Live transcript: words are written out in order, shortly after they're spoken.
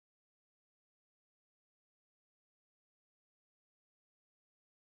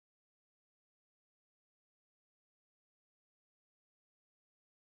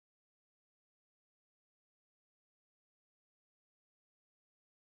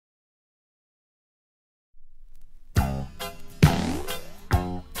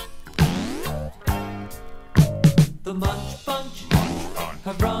The Munch Bunch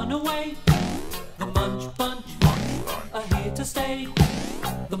have run away. The Munch Bunch are here to stay.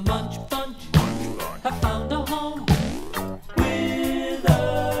 The Munch Bunch have found a home with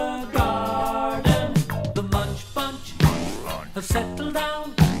a garden. The Munch Bunch have settled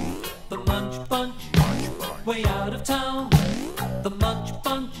down. The Munch Bunch way out of town. The Munch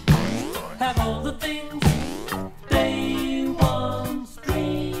Bunch have all the things they once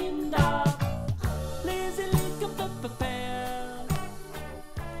dreamed of. Lazy like a pair,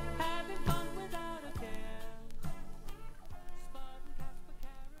 having fun without a care.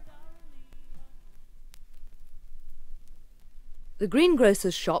 The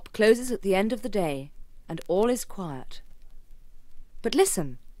greengrocer's shop closes at the end of the day, and all is quiet. But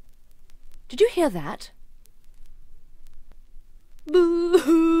listen! Did you hear that?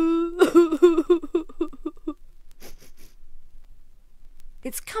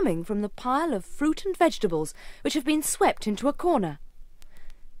 It's coming from the pile of fruit and vegetables which have been swept into a corner.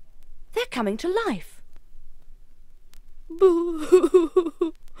 They're coming to life.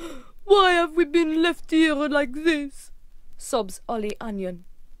 Boo! Why have we been left here like this? Sobs Ollie Onion.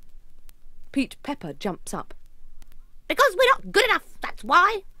 Pete Pepper jumps up. Because we're not good enough, that's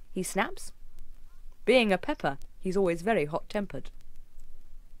why, he snaps. Being a pepper, he's always very hot-tempered.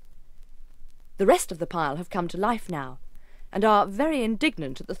 The rest of the pile have come to life now, and are very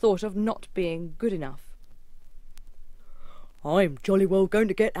indignant at the thought of not being good enough. I'm jolly well going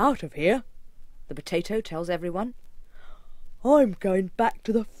to get out of here, the potato tells everyone. I'm going back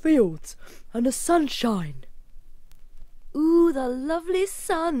to the fields and the sunshine. Ooh, the lovely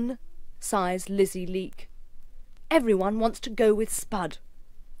sun, sighs Lizzie Leake. Everyone wants to go with Spud.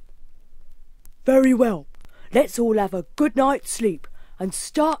 Very well, let's all have a good night's sleep and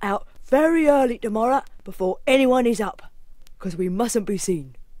start out very early tomorrow before anyone is up, 'cause we mustn't be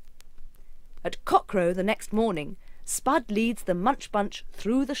seen. At cockcrow the next morning, Spud leads the Munch Bunch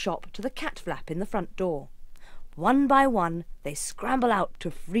through the shop to the cat flap in the front door. One by one they scramble out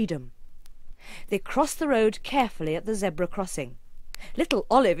to freedom. They cross the road carefully at the zebra crossing. Little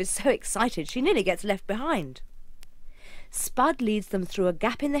Olive is so excited she nearly gets left behind. Spud leads them through a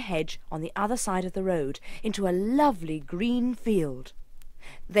gap in the hedge on the other side of the road into a lovely green field.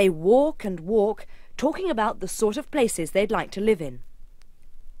 They walk and walk, talking about the sort of places they'd like to live in.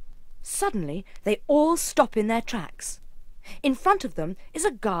 Suddenly they all stop in their tracks. In front of them is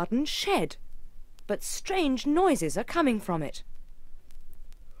a garden shed, but strange noises are coming from it.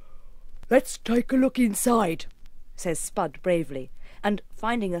 Let's take a look inside, says Spud bravely, and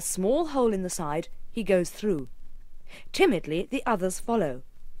finding a small hole in the side, he goes through. Timidly the others follow,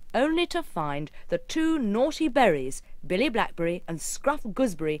 only to find the two naughty berries, Billy Blackberry and Scruff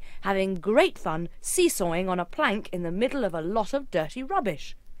Gooseberry, having great fun seesawing on a plank in the middle of a lot of dirty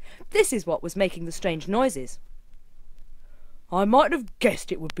rubbish. This is what was making the strange noises. I might have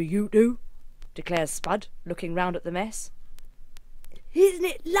guessed it would be you two, declares Spud, looking round at the mess. Isn't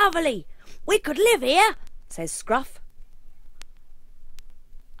it lovely? We could live here, says Scruff.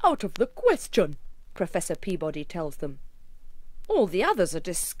 Out of the question, Professor Peabody tells them. All the others are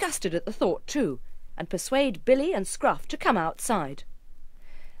disgusted at the thought too, and persuade Billy and Scruff to come outside.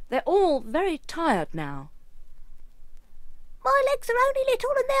 They're all very tired now. My legs are only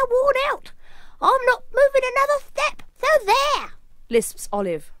little and they're worn out. I'm not moving another step, so there, lisps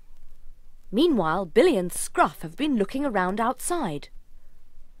Olive. Meanwhile, Billy and Scruff have been looking around outside.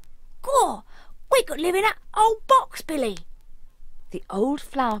 Gaw, we could live in that old box, Billy. The old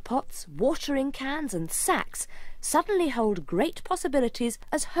flower pots, watering cans and sacks suddenly hold great possibilities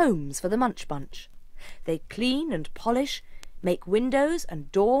as homes for the Munch Bunch. They clean and polish, make windows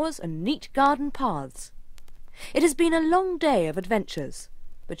and doors and neat garden paths. It has been a long day of adventures,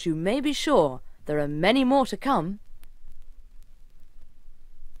 but you may be sure there are many more to come.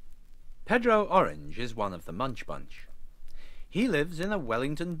 Pedro Orange is one of the Munch Bunch. He lives in a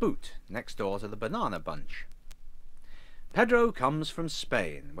Wellington boot next door to the Banana Bunch. Pedro comes from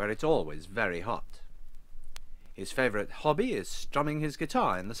Spain, where it's always very hot. His favourite hobby is strumming his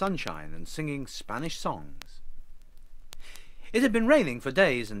guitar in the sunshine and singing Spanish songs. It had been raining for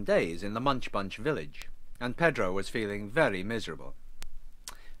days and days in the Munch Bunch village, and Pedro was feeling very miserable.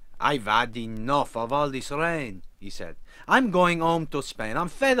 "I've had enough of all this rain," he said. "I'm going home to Spain. I'm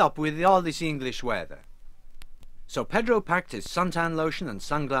fed up with all this English weather." So Pedro packed his suntan lotion and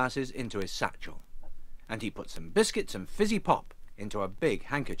sunglasses into his satchel, and he put some biscuits and fizzy pop into a big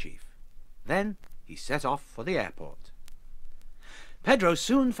handkerchief. Then he set off for the airport. Pedro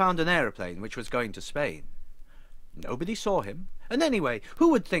soon found an aeroplane which was going to Spain. Nobody saw him, and anyway, who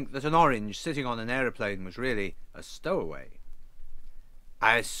would think that an orange sitting on an aeroplane was really a stowaway?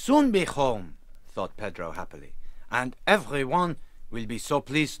 "I'll soon be home," thought Pedro happily. and everyone will be so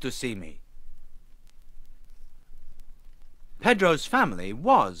pleased to see me." Pedro's family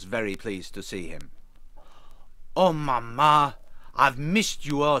was very pleased to see him. "Oh, Mama, I've missed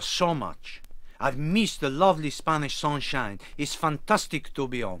you all so much. I've missed the lovely Spanish sunshine. It's fantastic to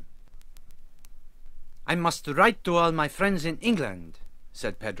be home." "I must write to all my friends in England,"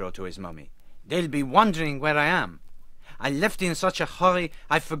 said Pedro to his mummy. "They'll be wondering where I am. I left in such a hurry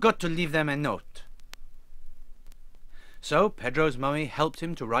I forgot to leave them a note." So Pedro's mummy helped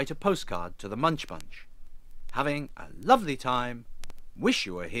him to write a postcard to the Munch Bunch. "Having a lovely time. Wish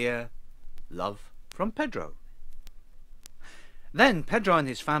you were here. Love from Pedro." Then Pedro and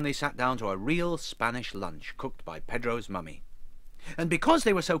his family sat down to a real Spanish lunch cooked by Pedro's mummy. And because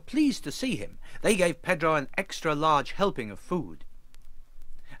they were so pleased to see him, they gave Pedro an extra large helping of food.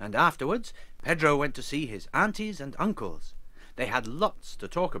 And afterwards, Pedro went to see his aunties and uncles. They had lots to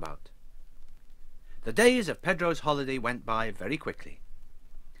talk about. The days of Pedro's holiday went by very quickly.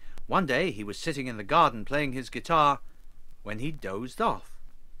 One day he was sitting in the garden playing his guitar when he dozed off.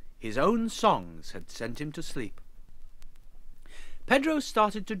 His own songs had sent him to sleep. Pedro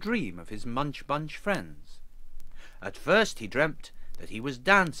started to dream of his Munch Bunch friends. At first he dreamt that he was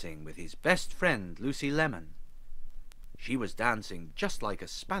dancing with his best friend Lucy Lemon. She was dancing just like a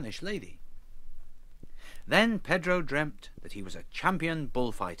Spanish lady. Then Pedro dreamt that he was a champion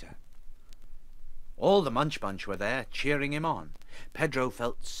bullfighter. All the Munch Bunch were there cheering him on. Pedro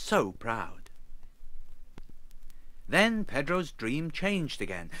felt so proud. Then Pedro's dream changed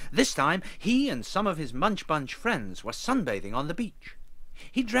again. This time he and some of his Munch Bunch friends were sunbathing on the beach.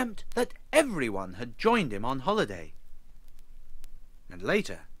 He dreamt that everyone had joined him on holiday. And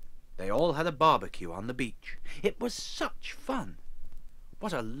later they all had a barbecue on the beach. It was such fun.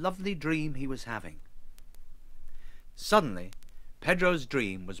 What a lovely dream he was having. Suddenly Pedro's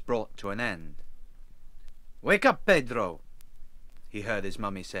dream was brought to an end. "Wake up, Pedro," he heard his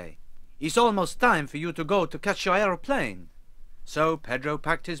mummy say. "It's almost time for you to go to catch your aeroplane." So Pedro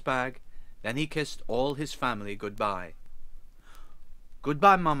packed his bag, then he kissed all his family goodbye.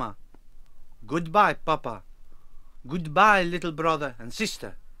 "Goodbye, Mama. Goodbye, Papa. Goodbye, little brother and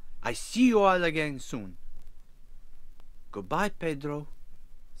sister. I see you all again soon." "Goodbye, Pedro,"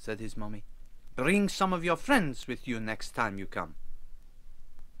 said his mummy. "Bring some of your friends with you next time you come."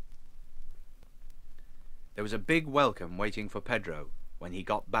 There was a big welcome waiting for Pedro when he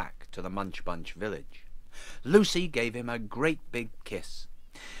got back to the Munch Bunch village. Lucy gave him a great big kiss.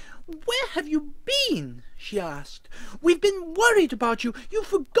 "Where have you been?" she asked. "We've been worried about you. You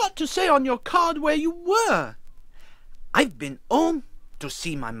forgot to say on your card where you were." "I've been home to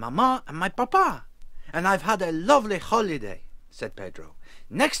see my mama and my papa, and I've had a lovely holiday," said Pedro.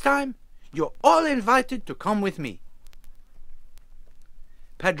 "Next time, you're all invited to come with me."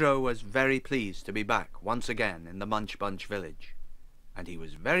 Pedro was very pleased to be back once again in the Munch Bunch village, and he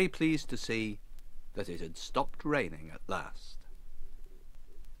was very pleased to see that it had stopped raining at last.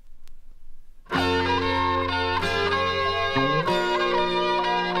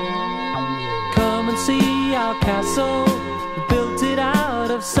 Come and see our castle, we built it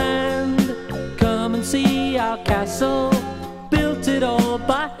out of sand. Come and see our castle, built it all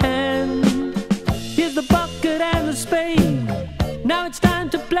by hand. Here's the bucket and the spade, now it's time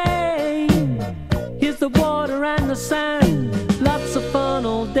to play. Here's the water and the sand, lots of fun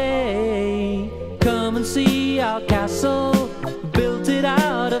all day. Come and see our castle, we built it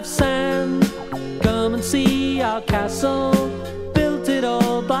out of sand. Come and see our castle, built it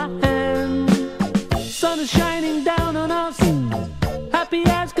all by hand. Sun is shining down on us, happy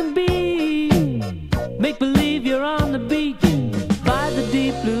as can be. Make believe you're on the beach, by the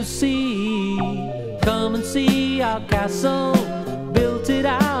deep blue sea. Come and see our castle, built it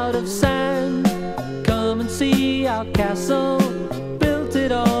out of sand. Come and see our castle, built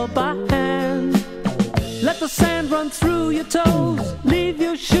it all by hand. Let the sand run through your toes, leave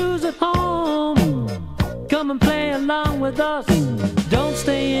your shoes at home. Come and play along with us, don't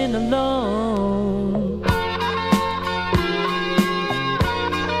stay in alone.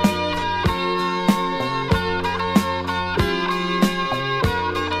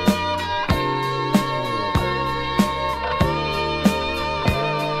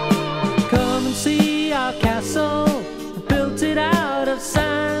 Come and see our castle, built it out of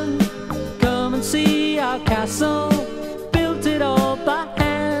sand. Come and see our castle, built it all by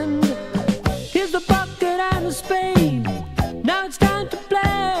hand. Here's the bucket and the spade, now it's time to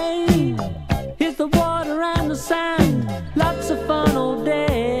play. Here's the water and the sand, lots of fun all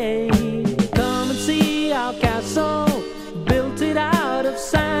day. Come and see our castle, built it out of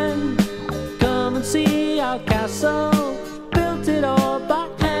sand. Come and see our castle, built it all by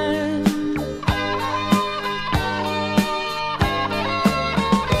hand.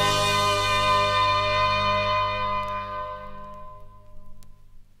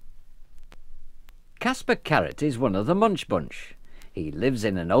 Caspar Carrot is one of the Munch Bunch. He lives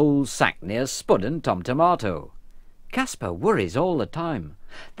in an old sack near Spud and Tom Tomato. Caspar worries all the time.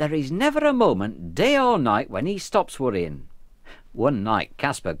 There is never a moment, day or night, when he stops worrying. One night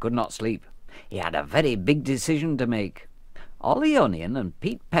Caspar could not sleep. He had a very big decision to make. Ollie Onion and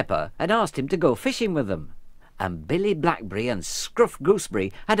Pete Pepper had asked him to go fishing with them, and Billy Blackberry and Scruff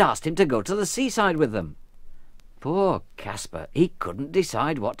Gooseberry had asked him to go to the seaside with them. Poor Caspar, he couldn't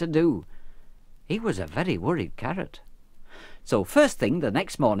decide what to do. He was a very worried carrot. So first thing the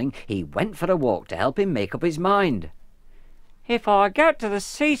next morning he went for a walk to help him make up his mind. If I go to the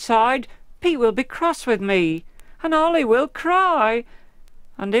seaside, Pete will be cross with me, and Ollie will cry.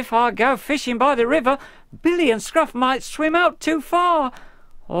 And if I go fishing by the river, Billy and Scruff might swim out too far,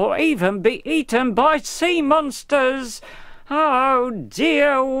 or even be eaten by sea monsters. Oh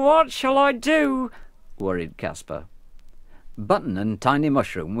dear, what shall I do? Worried Caspar. Button and Tiny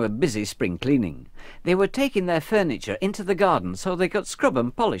Mushroom were busy spring cleaning. They were taking their furniture into the garden so they could scrub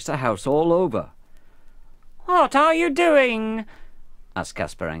and polish the house all over. What are you doing? Asked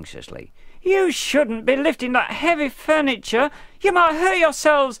Caspar anxiously. You shouldn't be lifting that heavy furniture. You might hurt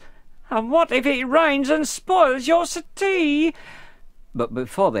yourselves. And what if it rains and spoils your settee? But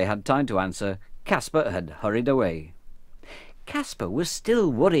before they had time to answer, Caspar had hurried away. Caspar was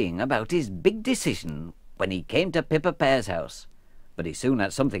still worrying about his big decision when he came to Pippa Pear's house, but he soon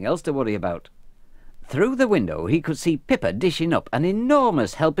had something else to worry about. Through the window he could see Pippa dishing up an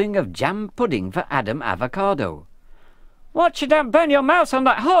enormous helping of jam pudding for Adam Avocado. Watch you don't burn your mouth on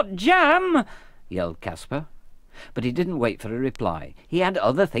that hot jam, yelled Caspar. But he didn't wait for a reply. He had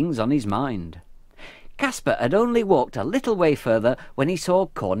other things on his mind. Caspar had only walked a little way further when he saw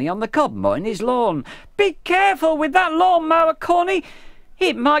Corny on the cob mowing his lawn. Be careful with that lawn-mower, Corny.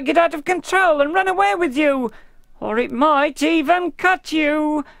 It might get out of control and run away with you, or it might even cut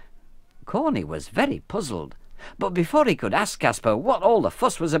you. Corny was very puzzled, but before he could ask Caspar what all the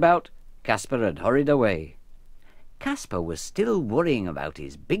fuss was about, Caspar had hurried away. Caspar was still worrying about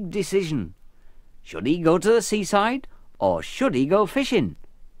his big decision. Should he go to the seaside, or should he go fishing?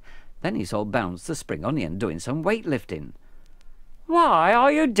 Then he saw Bounce the spring onion doing some weightlifting. Why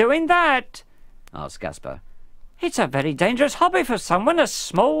are you doing that? asked Caspar. It's a very dangerous hobby for someone as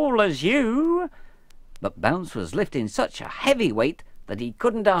small as you. But Bounce was lifting such a heavy weight that he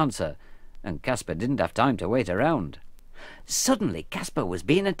couldn't answer, and Caspar didn't have time to wait around. Suddenly Caspar was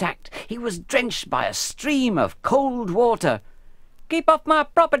being attacked. He was drenched by a stream of cold water. Keep off my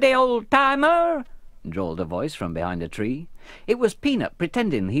property, old-timer, drawled a voice from behind a tree. It was Peanut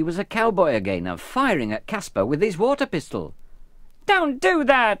pretending he was a cowboy again and firing at Caspar with his water pistol. Don't do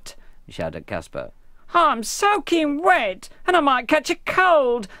that, shouted Caspar. I'm soaking wet, and I might catch a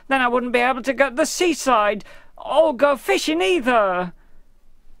cold. Then I wouldn't be able to go to the seaside, or go fishing either.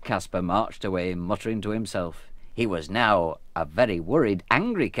 Caspar marched away, muttering to himself. He was now a very worried,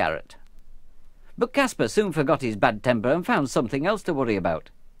 angry carrot. But Caspar soon forgot his bad temper and found something else to worry about.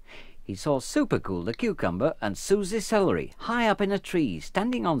 He saw Supercool the cucumber and Susie Celery high up in a tree,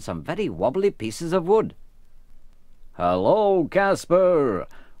 standing on some very wobbly pieces of wood. "Hello, Caspar!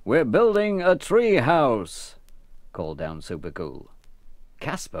 We're building a tree house," called down Supercool.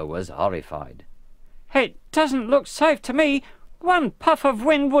 Caspar was horrified. It doesn't look safe to me. One puff of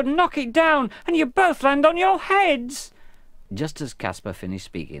wind would knock it down, and you both land on your heads. Just as Caspar finished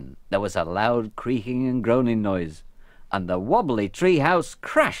speaking, there was a loud creaking and groaning noise, and the wobbly tree house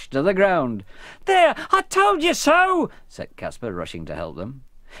crashed to the ground. "There, I told you so," said Caspar, rushing to help them.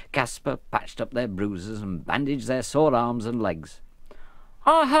 Caspar patched up their bruises and bandaged their sore arms and legs.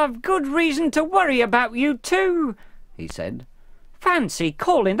 "I have good reason to worry about you too," he said. "Fancy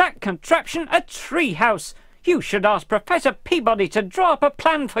calling that contraption a tree house! You should ask Professor Peabody to draw up a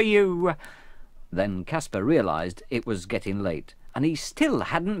plan for you." Then Caspar realized it was getting late, and he still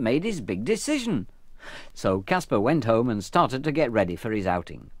hadn't made his big decision. So Caspar went home and started to get ready for his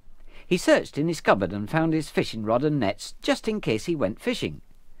outing. He searched in his cupboard and found his fishing rod and nets just in case he went fishing,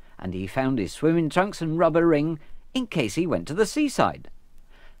 and he found his swimming trunks and rubber ring in case he went to the seaside.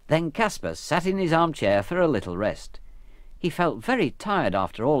 Then Caspar sat in his armchair for a little rest. He felt very tired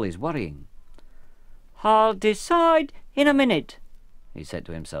after all his worrying. "I'll decide in a minute," he said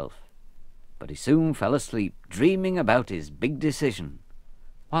to himself. But he soon fell asleep, dreaming about his big decision.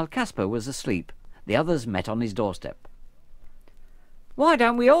 While Caspar was asleep, the others met on his doorstep. "Why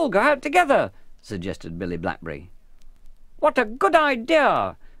don't we all go out together?" suggested Billy Blackberry. "What a good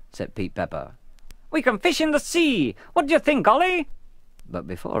idea," said Pete Pepper. "We can fish in the sea. What do you think, Ollie?" But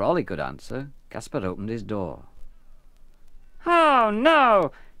before Ollie could answer, Caspar opened his door. "Oh,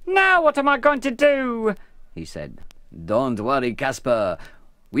 no! Now what am I going to do?" he said. "Don't worry, Caspar.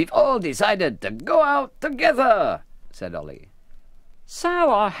 We've all decided to go out together, said Ollie.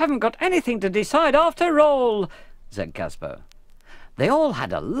 So I haven't got anything to decide after all, said Caspar. They all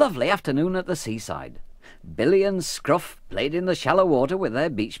had a lovely afternoon at the seaside. Billy and Scruff played in the shallow water with their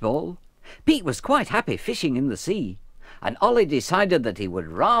beach ball. Pete was quite happy fishing in the sea, and Ollie decided that he would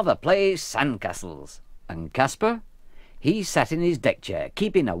rather play sandcastles. And Caspar? He sat in his deck chair,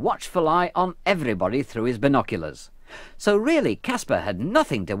 keeping a watchful eye on everybody through his binoculars. So really Caspar had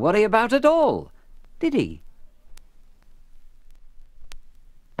nothing to worry about at all, did he?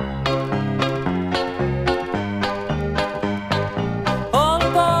 All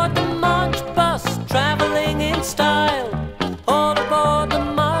aboard the Munch bus, travelling in style. All aboard the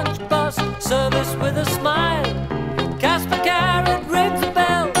Munch bus, service with a smile. Caspar Carrot rings a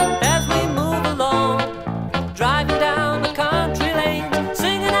bell as we move along, driving down the country lanes,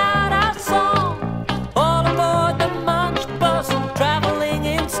 singing out our song. All aboard the Munch bus, travelling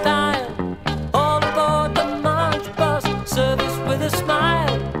in style. All aboard the Munch bus, service with a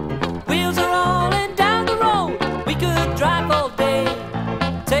smile. Wheels are rolling down the road, we could drive all day.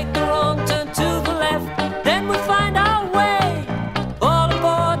 Take the wrong turn to the left, then we'll find our way. All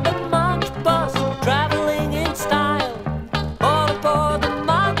aboard the Munch bus, travelling in style. All aboard the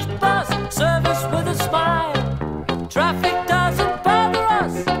Munch bus, service with a smile. Traffic doesn't bother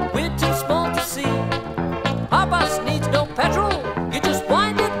us, we're too small to see. Our bus needs no petrol, you just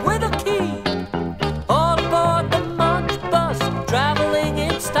wind it with a key. All aboard the Munch bus, travelling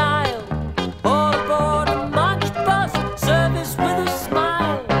in style. All aboard the Munch bus, service with a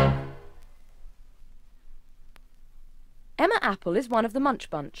smile. Emma Apple is one of the Munch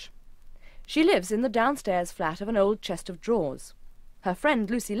Bunch. She lives in the downstairs flat of an old chest of drawers. Her friend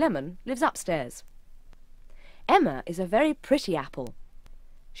Lucy Lemon lives upstairs. Emma is a very pretty apple.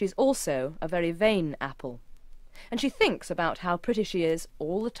 She's also a very vain apple, and she thinks about how pretty she is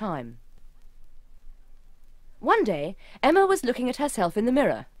all the time. One day, Emma was looking at herself in the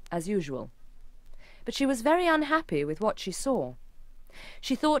mirror, as usual. But she was very unhappy with what she saw.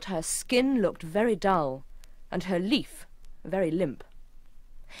 She thought her skin looked very dull, and her leaf very limp.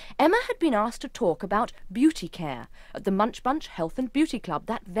 Emma had been asked to talk about beauty care at the Munch Bunch Health and Beauty Club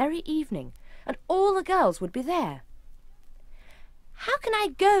that very evening, and all the girls would be there. How can I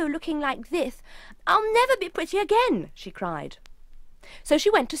go looking like this? I'll never be pretty again, she cried. So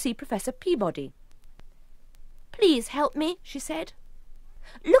she went to see Professor Peabody. Please help me, she said.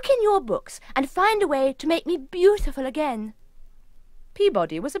 Look in your books and find a way to make me beautiful again.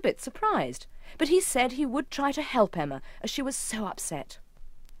 Peabody was a bit surprised, but he said he would try to help Emma, as she was so upset.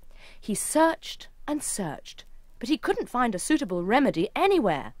 He searched and searched, but he couldn't find a suitable remedy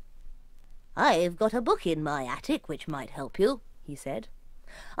anywhere. I've got a book in my attic which might help you, he said.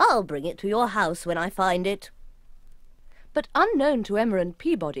 I'll bring it to your house when I find it. But unknown to Emma and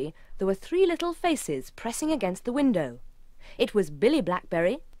Peabody, there were 3 little faces pressing against the window. It was Billy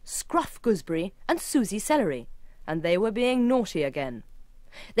Blackberry, Scruff Gooseberry, and Susie Celery, and they were being naughty again.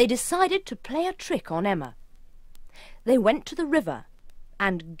 They decided to play a trick on Emma. They went to the river,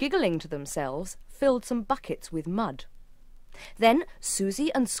 and, giggling to themselves, filled some buckets with mud. Then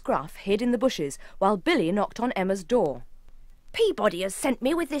Susie and Scruff hid in the bushes, while Billy knocked on Emma's door. Peabody has sent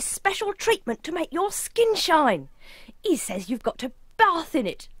me with this special treatment to make your skin shine. He says you've got to bath in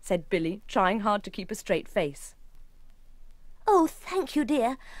it, said Billy, trying hard to keep a straight face. Oh, thank you,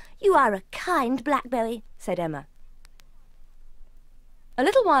 dear. You are a kind Blackberry, said Emma. A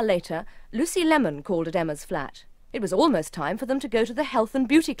little while later, Lucy Lemon called at Emma's flat. It was almost time for them to go to the Health and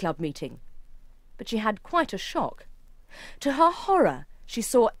Beauty Club meeting. But she had quite a shock. To her horror, she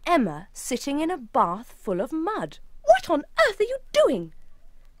saw Emma sitting in a bath full of mud. What on earth are you doing?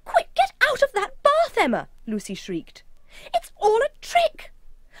 Quick, get out of that bath, Emma, Lucy shrieked. It's all a trick.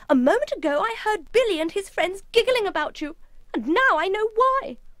 A moment ago I heard Billy and his friends giggling about you, and now I know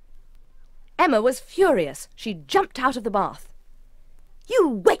why. Emma was furious. She jumped out of the bath. You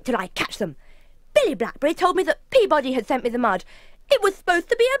wait till I catch them. Billy Blackberry told me that Peabody had sent me the mud. It was supposed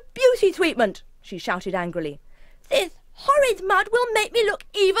to be a beauty treatment, she shouted angrily. This horrid mud will make me look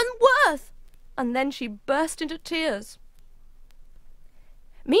even worse. And then she burst into tears.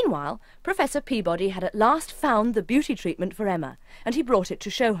 Meanwhile, Professor Peabody had at last found the beauty treatment for Emma, and he brought it to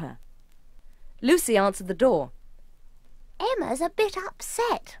show her. Lucy answered the door. Emma's a bit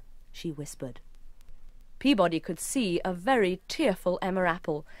upset, she whispered. Peabody could see a very tearful Emma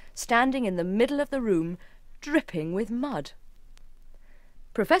Apple standing in the middle of the room, dripping with mud.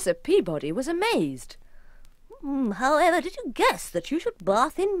 Professor Peabody was amazed. However did you guess that you should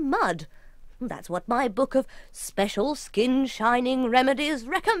bath in mud? That's what my book of special skin-shining remedies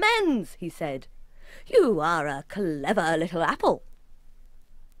recommends, he said. You are a clever little apple.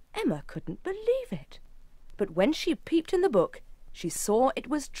 Emma couldn't believe it. But when she peeped in the book, she saw it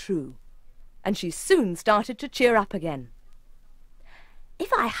was true, and she soon started to cheer up again.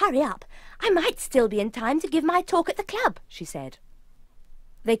 If I hurry up, I might still be in time to give my talk at the club, she said.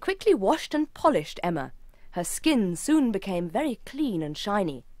 They quickly washed and polished Emma. Her skin soon became very clean and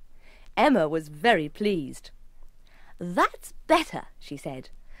shiny. Emma was very pleased. That's better, she said,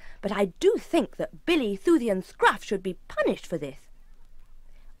 but I do think that Billy, Thuthi and Scruff should be punished for this.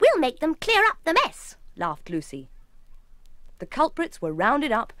 We'll make them clear up the mess, laughed Lucy. The culprits were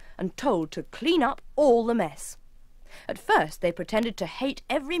rounded up and told to clean up all the mess. At first they pretended to hate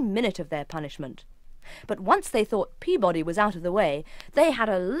every minute of their punishment. But once they thought Peabody was out of the way, they had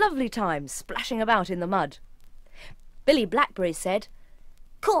a lovely time splashing about in the mud. Billy Blackberry said,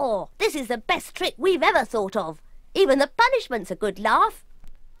 "Caw, this is the best trick we've ever thought of. Even the punishment's a good laugh."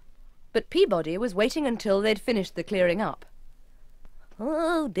 But Peabody was waiting until they'd finished the clearing up.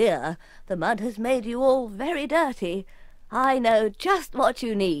 "Oh dear, the mud has made you all very dirty. I know just what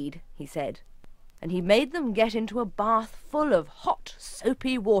you need," he said, and he made them get into a bath full of hot,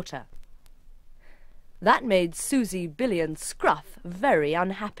 soapy water. That made Susie, Billy and Scruff very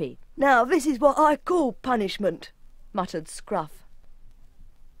unhappy. "Now this is what I call punishment," muttered Scruff.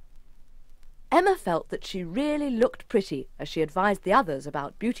 Emma felt that she really looked pretty as she advised the others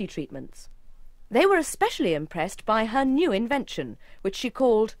about beauty treatments. They were especially impressed by her new invention, which she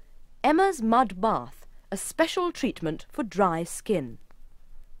called Emma's Mud Bath, a special treatment for dry skin.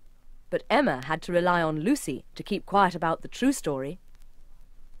 But Emma had to rely on Lucy to keep quiet about the true story.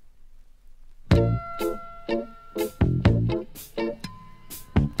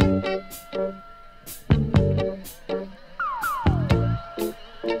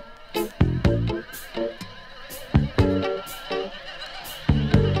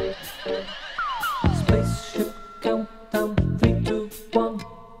 Spaceship countdown, 3, 2, 1.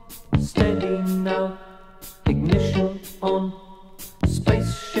 Steady now, ignition on.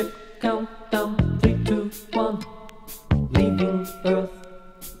 Spaceship countdown, 3, 2, 1. Leaving Earth,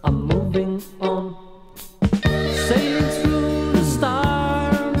 I'm moving on. Sailing through the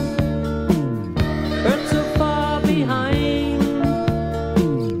stars, Earth so far behind.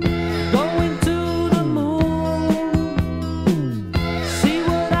 Going to the moon, see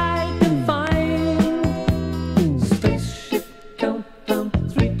what I can find. Spaceship countdown,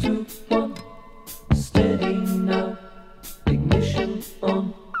 3, 2, 1. Steady now, ignition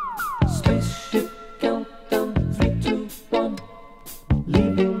on. Spaceship countdown, 3, 2, 1.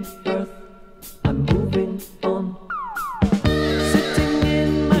 Leaving Earth, I'm moving on. Sitting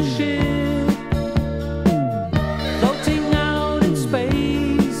in my ship, floating out in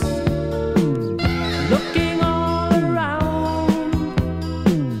space, looking all around,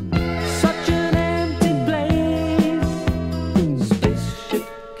 such an empty place. Spaceship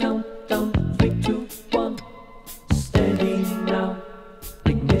countdown, 3, 2, 1. Steady now,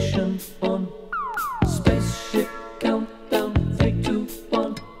 ignition on. Spaceship countdown, 3, 2,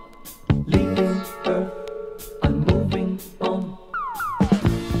 1. Leaving Earth, I'm moving on.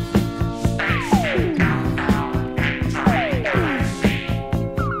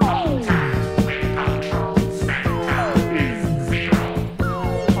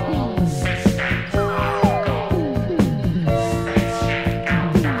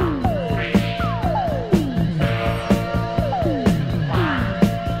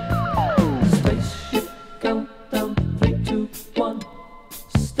 Spaceship countdown, 3, 2, 1.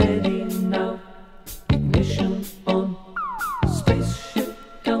 Steady now, ignition on. Spaceship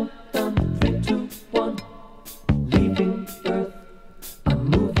countdown, 3, 2, 1. Leaving Earth, I'm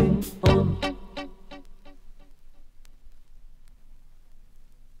moving on.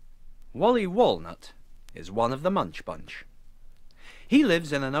 Wally Walnut is one of the Munch Bunch. He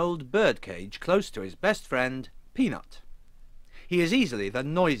lives in an old birdcage close to his best friend, Peanut. He is easily the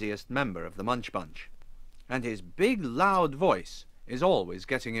noisiest member of the Munch Bunch, and his big, loud voice is always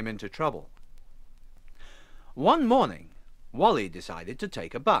getting him into trouble. One morning, Wally decided to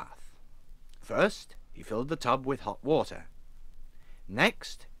take a bath. First, he filled the tub with hot water.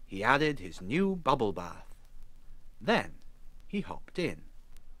 Next, he added his new bubble bath. Then, he hopped in.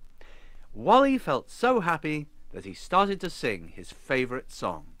 Wally felt so happy that he started to sing his favourite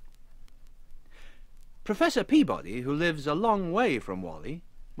song. Professor Peabody, who lives a long way from Wally,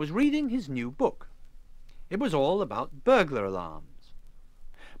 was reading his new book. It was all about burglar alarms.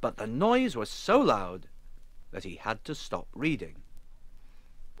 But the noise was so loud that he had to stop reading.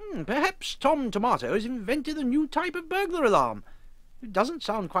 Perhaps Tom Tomato has invented a new type of burglar alarm. It doesn't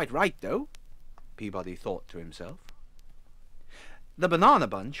sound quite right, though, Peabody thought to himself. The Banana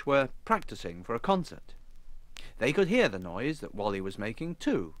Bunch were practicing for a concert. They could hear the noise that Wally was making,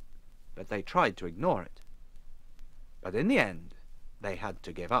 too, but they tried to ignore it. But in the end, they had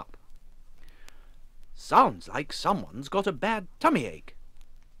to give up. "Sounds like someone's got a bad tummy ache,"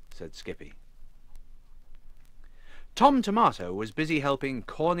 said Skippy. Tom Tomato was busy helping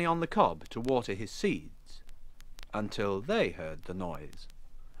Corny on the cob to water his seeds, until they heard the noise.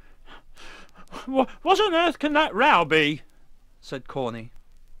 What on earth can that row be?" said Corny.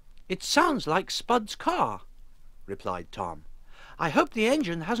 "It sounds like Spud's car," replied Tom. "I hope the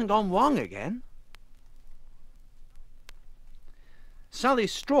engine hasn't gone wrong again." Sally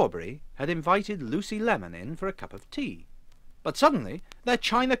Strawberry had invited Lucy Lemon in for a cup of tea, but suddenly their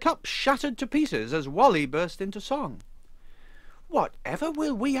china cup shattered to pieces as Wally burst into song. "Whatever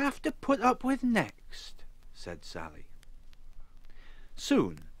will we have to put up with next?" said Sally.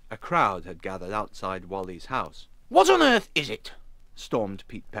 Soon a crowd had gathered outside Wally's house. "What on earth is it?" stormed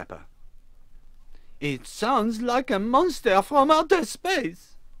Pete Pepper. "It sounds like a monster from outer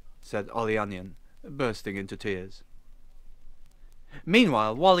space," said Ollie Onion, bursting into tears.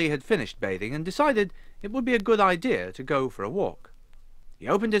 Meanwhile, Wally had finished bathing and decided it would be a good idea to go for a walk. He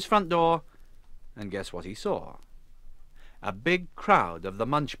opened his front door, and guess what he saw? A big crowd of the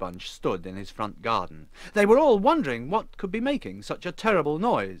Munch Bunch stood in his front garden. They were all wondering what could be making such a terrible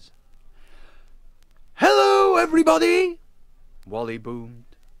noise. "Hello, everybody!" Wally boomed.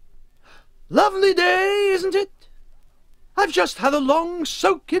 "Lovely day, isn't it? I've just had a long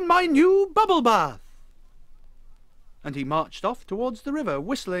soak in my new bubble bath." And he marched off towards the river,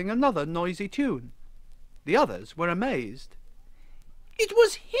 whistling another noisy tune. The others were amazed. "It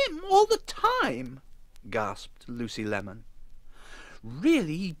was him all the time," gasped Lucy Lemon.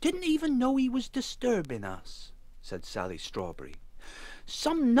 "Really, he didn't even know he was disturbing us," said Sally Strawberry.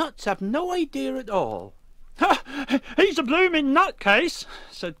 "Some nuts have no idea at all." "He's a blooming nutcase,"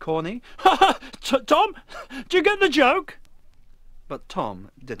 said Corny. "Tom, do you get the joke?" But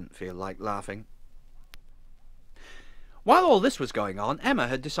Tom didn't feel like laughing. While all this was going on, Emma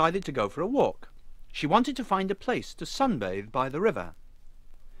had decided to go for a walk. She wanted to find a place to sunbathe by the river.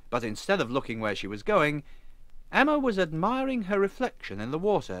 But instead of looking where she was going, Emma was admiring her reflection in the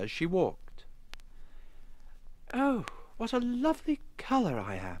water as she walked. "Oh, what a lovely colour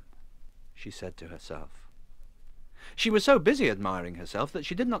I am," she said to herself. She was so busy admiring herself that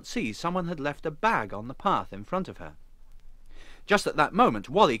she did not see someone had left a bag on the path in front of her. Just at that moment,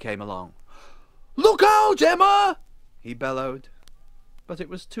 Wally came along. "Look out, Emma!" he bellowed. But it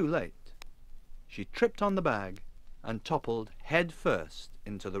was too late. She tripped on the bag and toppled head first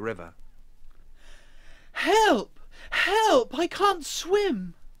into the river. "Help! Help! I can't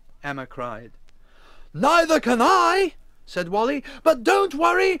swim!" Emma cried. "Neither can I," said Wally, "but don't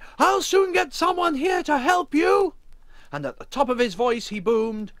worry, I'll soon get someone here to help you." And at the top of his voice he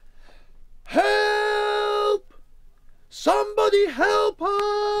boomed, "Help! Somebody help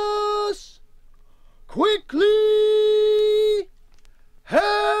us! Quickly! Help!"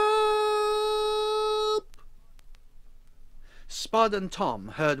 Spud and Tom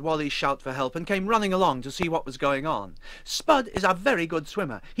heard Wally shout for help and came running along to see what was going on. Spud is a very good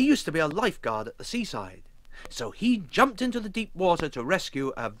swimmer. He used to be a lifeguard at the seaside. So he jumped into the deep water to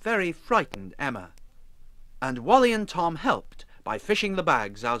rescue a very frightened Emma. And Wally and Tom helped by fishing the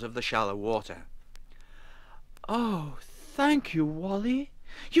bags out of the shallow water. "Oh, thank you, Wally.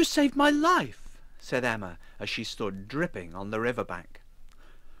 You saved my life," said Emma as she stood dripping on the riverbank.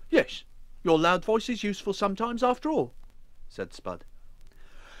 "Yes, your loud voice is useful sometimes after all," said Spud.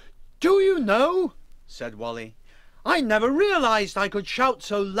 "Do you know," said Wally, "I never realized I could shout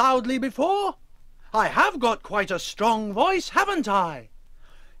so loudly before. I have got quite a strong voice, haven't I?"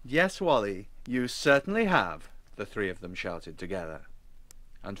 "Yes, Wally, you certainly have," the three of them shouted together.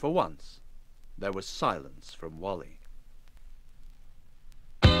 And for once there was silence from Wally.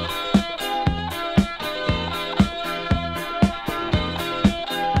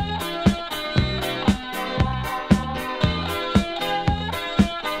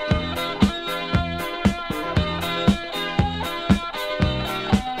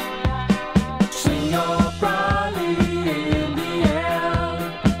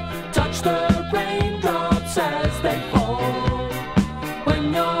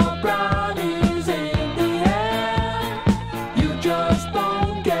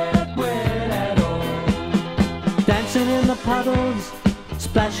 Puddles,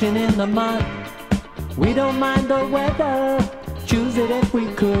 splashing in the mud. We don't mind the weather, choose it if we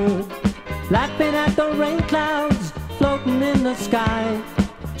could. Laughing at the rain clouds, floating in the sky.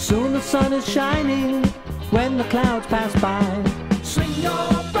 Soon the sun is shining, when the clouds pass by. Swing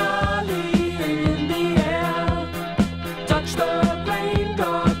your body in the air, touch the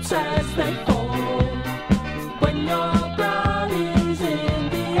raindrops as they fall. When your body's in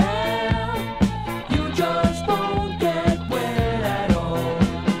the air,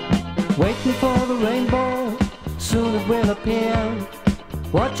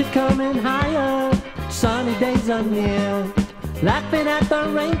 coming higher, sunny days are near. Laughing at the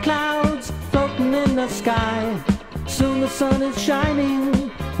rain clouds floating in the sky. Soon the sun is shining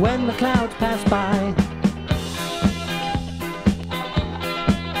when the clouds pass by.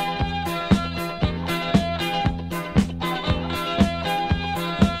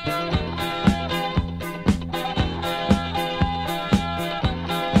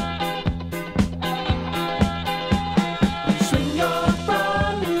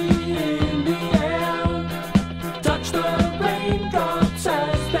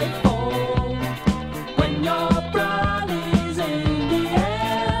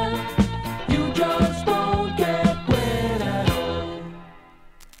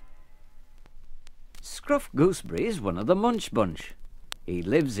 Scruff Gooseberry is one of the Munch Bunch. He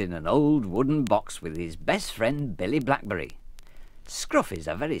lives in an old wooden box with his best friend Billy Blackberry. Scruff is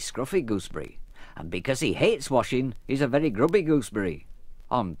a very scruffy gooseberry, and because he hates washing, he's a very grubby gooseberry.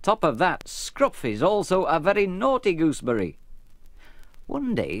 On top of that, Scruff is also a very naughty gooseberry.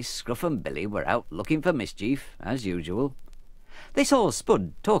 One day, Scruff and Billy were out looking for mischief, as usual. They saw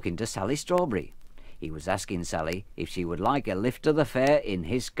Spud talking to Sally Strawberry. He was asking Sally if she would like a lift to the fair in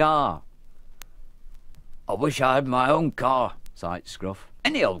his car. "I wish I had my own car," sighed Scruff.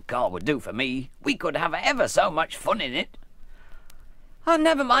 "Any old car would do for me. We could have ever so much fun in it." "Oh,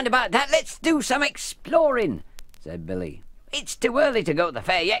 never mind about that. Let's do some exploring," said Billy. "It's too early to go to the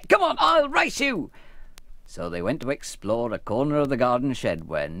fair yet. Come on, I'll race you." So they went to explore a corner of the garden shed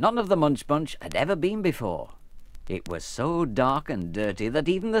where none of the Munch Bunch had ever been before. It was so dark and dirty that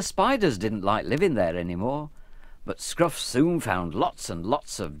even the spiders didn't like living there any more. But Scruff soon found lots and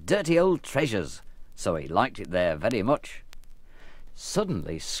lots of dirty old treasures, so he liked it there very much.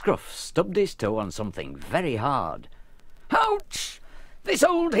 Suddenly Scruff stubbed his toe on something very hard. "Ouch! This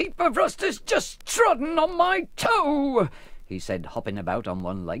old heap of rust has just trodden on my toe," he said, hopping about on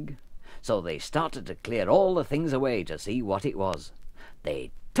one leg. So they started to clear all the things away to see what it was. They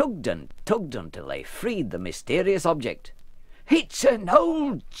tugged and tugged until they freed the mysterious object. "It's an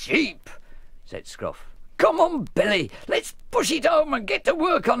old Jeep," said Scruff. "Come on, Billy, let's push it home and get to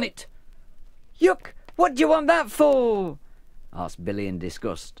work on it." "Yuck! What do you want that for?" asked Billy in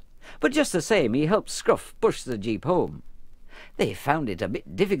disgust. But just the same, he helped Scruff push the Jeep home. They found it a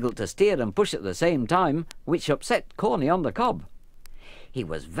bit difficult to steer and push at the same time, which upset Corny on the cob. He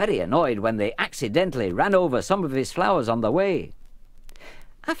was very annoyed when they accidentally ran over some of his flowers on the way.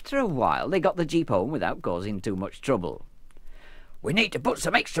 After a while, they got the Jeep home without causing too much trouble. "We need to put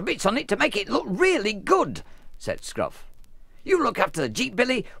some extra bits on it to make it look really good," said Scruff. "You look after the Jeep,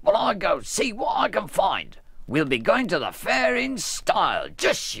 Billy, while I go see what I can find. We'll be going to the fair in style.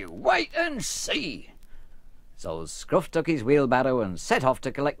 Just you wait and see." So Scruff took his wheelbarrow and set off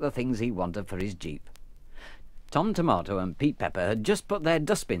to collect the things he wanted for his Jeep. Tom Tomato and Pete Pepper had just put their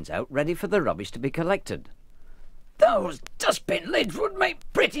dustbins out ready for the rubbish to be collected. "Those dustbin lids would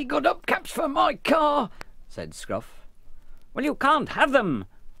make pretty good upcaps for my car," said Scruff. "Well, you can't have them,"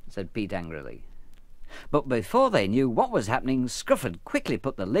 said Pete angrily. But before they knew what was happening, Scruff had quickly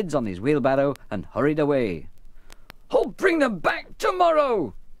put the lids on his wheelbarrow and hurried away. "I'll bring them back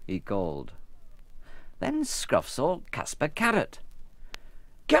tomorrow," he called. Then Scruff saw Casper Carrot.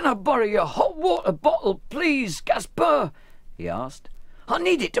 "Can I borrow your hot water bottle, please, Casper?" he asked. "I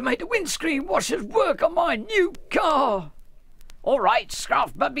need it to make the windscreen washers work on my new car." "All right,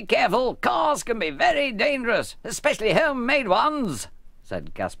 Scruff, but be careful. Cars can be very dangerous, especially homemade ones,"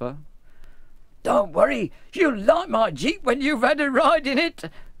 said Casper. "Don't worry, you'll like my Jeep when you've had a ride in it,"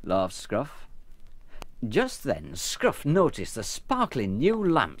 laughed Scruff. Just then Scruff noticed the sparkling new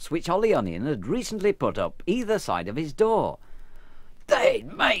lamps which Ollie Onion had recently put up either side of his door.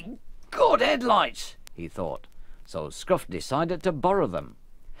 "They'd make good headlights," he thought, so Scruff decided to borrow them.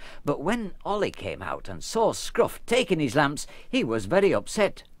 But when Ollie came out and saw Scruff taking his lamps, he was very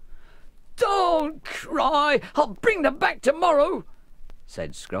upset. "Don't cry, I'll bring them back tomorrow,"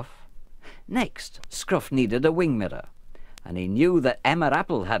 said Scruff. Next, Scruff needed a wing mirror, and he knew that Emma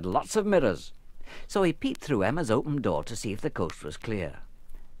Apple had lots of mirrors. So he peeped through Emma's open door to see if the coast was clear.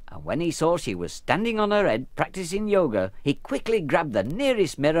 And when he saw she was standing on her head practicing yoga, he quickly grabbed the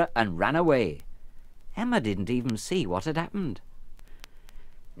nearest mirror and ran away. Emma didn't even see what had happened.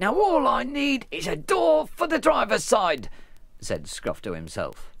 "Now all I need is a door for the driver's side," said Scruff to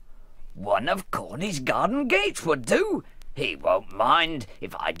himself. "One of Corny's garden gates would do. He won't mind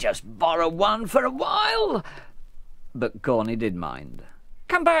if I just borrow one for a while." But Corny did mind.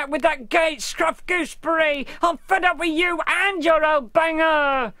 "Come back with that gate, Scruff Gooseberry! I'm fed up with you and your old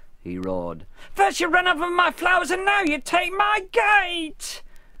banger!" he roared. "First you run over my flowers and now you take my gate!"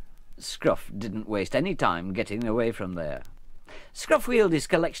 Scruff didn't waste any time getting away from there. Scruff wheeled his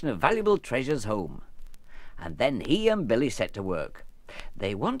collection of valuable treasures home. And then he and Billy set to work.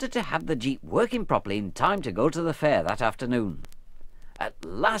 They wanted to have the jeep working properly in time to go to the fair that afternoon. At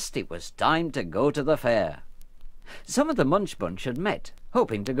last it was time to go to the fair. Some of the Munch Bunch had met,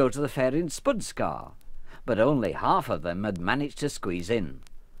 hoping to go to the fair in Spud's car, but only half of them had managed to squeeze in.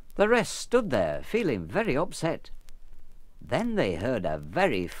 The rest stood there, feeling very upset. Then they heard a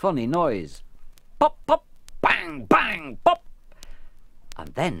very funny noise. Pop, pop, bang, bang, pop! And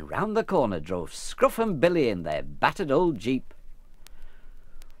then round the corner drove Scruff and Billy in their battered old jeep.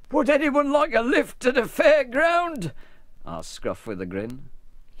 "Would anyone like a lift to the fairground?" asked Scruff with a grin.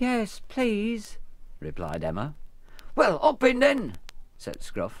 Yes, please, replied Emma. "Well, hop in then," said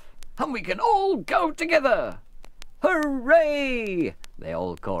Scruff, "and we can all go together." "Hooray!" they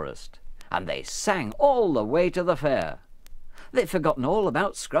all chorused, and they sang all the way to the fair. They'd forgotten all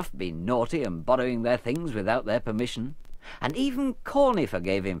about Scruff being naughty and borrowing their things without their permission, and even Corny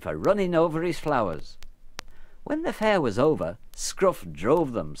forgave him for running over his flowers. When the fair was over, Scruff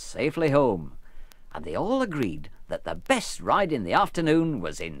drove them safely home, and they all agreed that the best ride in the afternoon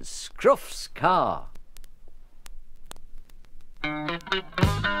was in Scruff's car.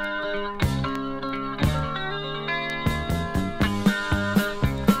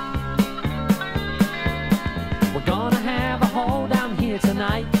 We're gonna have a haul down here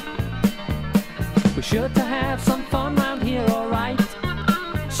tonight. We're sure to have some fun round here, alright.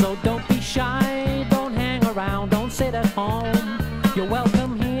 So don't be shy, don't hang around, don't sit at home. You're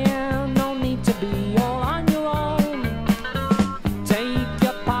welcome here, no need to be all on your own. Take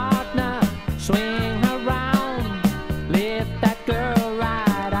your partner, swing around, lift that girl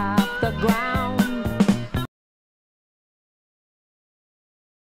right off the ground.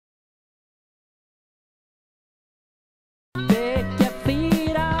 Pick your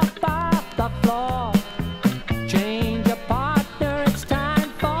feet up off the floor. Change your partner, it's time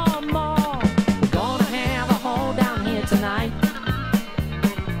for more. We're gonna have a haul down here tonight.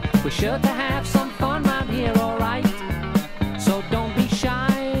 We're sure to have some fun round here, alright. So don't be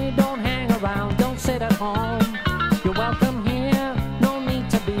shy, don't hang around, don't sit at home. You're welcome here, no need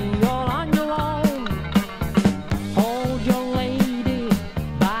to be all on your own. Hold your lady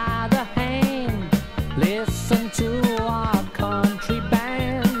by the hand, listen to our country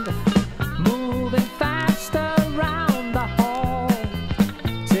band, moving fast around the hall,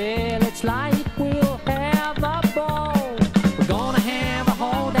 till it's light we'll have a ball. We're gonna have a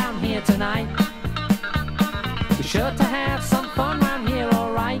haul down here tonight. We're sure to have some fun round here,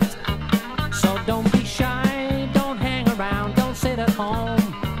 alright. So don't be shy, don't hang around, don't sit at home.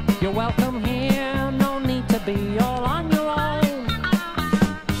 You're welcome here, no need to be all on your own.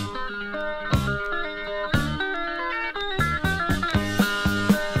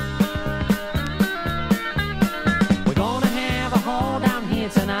 We're gonna have a haul down here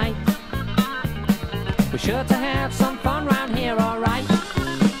tonight. We're sure to have some fun round here, alright.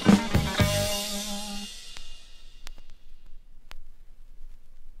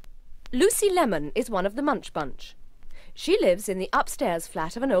 Lucy Lemon is one of the Munch Bunch. She lives in the upstairs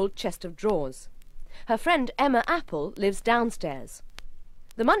flat of an old chest of drawers. Her friend Emma Apple lives downstairs.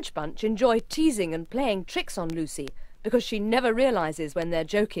 The Munch Bunch enjoy teasing and playing tricks on Lucy because she never realises when they're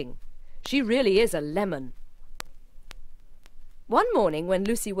joking. She really is a lemon. One morning when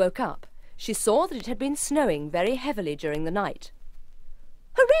Lucy woke up, she saw that it had been snowing very heavily during the night.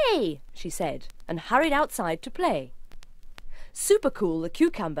 "Hooray!" she said, and hurried outside to play. Supercool the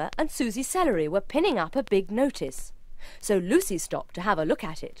Cucumber and Susie Celery were pinning up a big notice, so Lucy stopped to have a look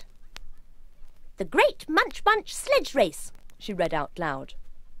at it. "The Great Munch Bunch Sledge Race," she read out loud.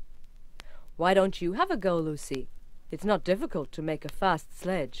 "Why don't you have a go, Lucy? It's not difficult to make a fast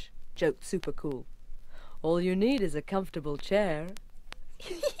sledge," joked Supercool. "All you need is a comfortable chair."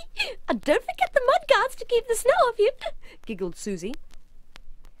 "And don't forget the mud guards to keep the snow off you," giggled Susie.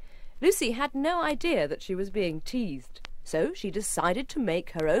 Lucy had no idea that she was being teased, so she decided to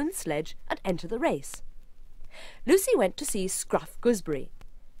make her own sledge and enter the race. Lucy went to see Scruff Gooseberry.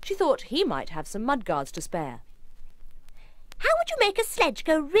 She thought he might have some mudguards to spare. "How would you make a sledge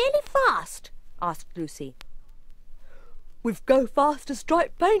go really fast?" asked Lucy. "With go faster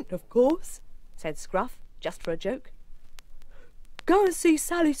striped paint, of course," said Scruff, just for a joke. "Go and see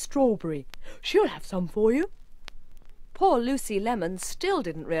Sally Strawberry. She'll have some for you." Poor Lucy Lemon still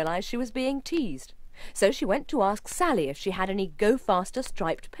didn't realise she was being teased, so she went to ask Sally if she had any go-faster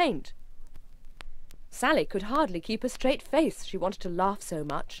striped paint. Sally could hardly keep a straight face, she wanted to laugh so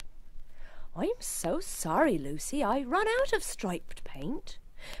much. "I'm so sorry, Lucy, I run out of striped paint.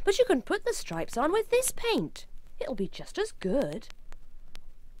 But you can put the stripes on with this paint. It'll be just as good."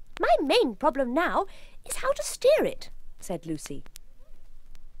 "My main problem now is how to steer it," said Lucy.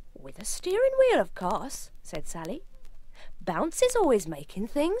 With a steering wheel, of course, said Sally. Bounce is always making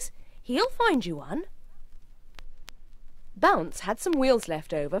things. He'll find you one. Bounce had some wheels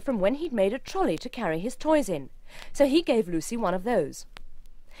left over from when he'd made a trolley to carry his toys in, so he gave Lucy one of those.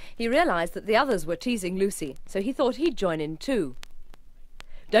 He realised that the others were teasing Lucy, so he thought he'd join in too.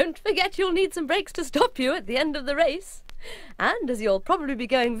 Don't forget you'll need some brakes to stop you at the end of the race. And as you'll probably be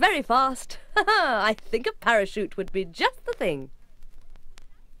going very fast, I think a parachute would be just the thing.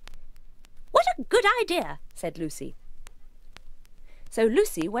 What a good idea, said Lucy. So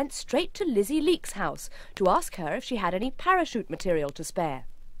Lucy went straight to Lizzie Leake's house to ask her if she had any parachute material to spare.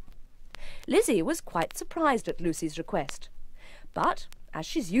 Lizzie was quite surprised at Lucy's request, but as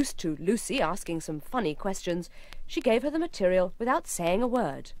she's used to Lucy asking some funny questions, she gave her the material without saying a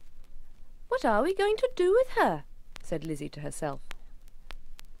word. What are we going to do with her? Said Lizzie to herself.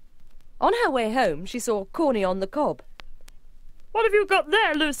 On her way home, she saw Corny on the cob. What have you got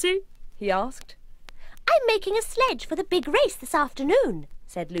there, Lucy? He asked. I'm making a sledge for the big race this afternoon,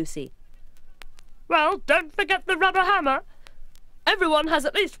 said Lucy. Well, don't forget the rubber hammer. Everyone has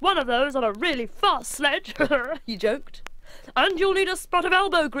at least one of those on a really fast sledge, he joked. And you'll need a spot of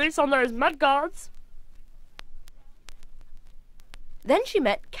elbow grease on those mudguards. Then she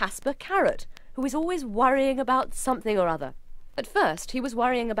met Caspar Carrot, who was always worrying about something or other. At first, he was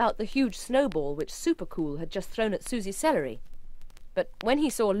worrying about the huge snowball which Supercool had just thrown at Susie Celery. But when he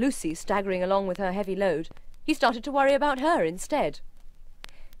saw Lucy staggering along with her heavy load, he started to worry about her instead.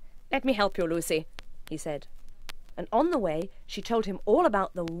 "Let me help you, Lucy," he said. And on the way, she told him all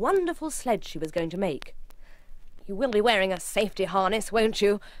about the wonderful sledge she was going to make. "You will be wearing a safety harness, won't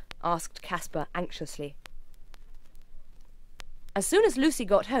you?" asked Caspar anxiously. As soon as Lucy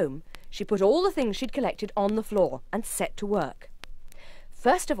got home, she put all the things she'd collected on the floor and set to work.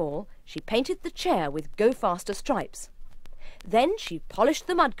 First of all, she painted the chair with Go Faster stripes. Then she polished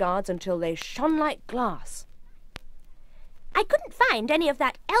the mudguards until they shone like glass. I couldn't find any of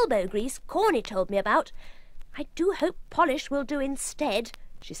that elbow grease Corny told me about. I do hope polish will do instead,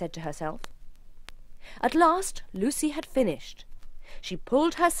 she said to herself. At last, Lucy had finished. She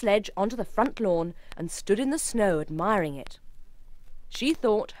pulled her sledge onto the front lawn and stood in the snow admiring it. She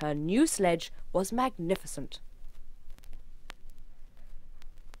thought her new sledge was magnificent.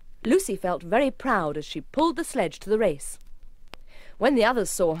 Lucy felt very proud as she pulled the sledge to the race. When the others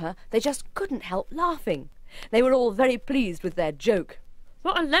saw her, they just couldn't help laughing. They were all very pleased with their joke.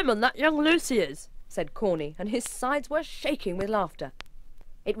 "What a lemon that young Lucy is," said Corny, and his sides were shaking with laughter.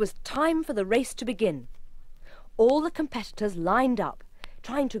 It was time for the race to begin. All the competitors lined up,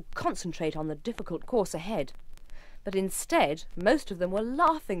 trying to concentrate on the difficult course ahead. But instead, most of them were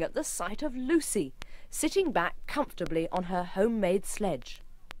laughing at the sight of Lucy, sitting back comfortably on her homemade sledge.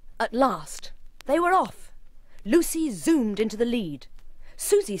 At last, they were off. Lucy zoomed into the lead.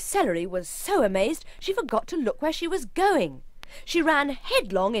 Susie Celery was so amazed she forgot to look where she was going. She ran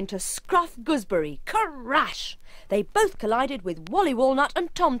headlong into Scruff Gooseberry. Crash! They both collided with Wally Walnut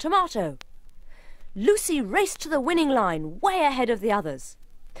and Tom Tomato. Lucy raced to the winning line, way ahead of the others.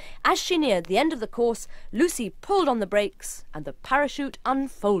 As she neared the end of the course, Lucy pulled on the brakes and the parachute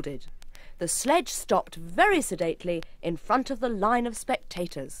unfolded. The sledge stopped very sedately in front of the line of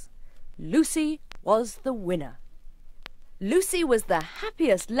spectators. Lucy was the winner. Lucy was the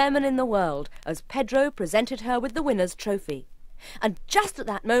happiest lemon in the world as Pedro presented her with the winner's trophy. And just at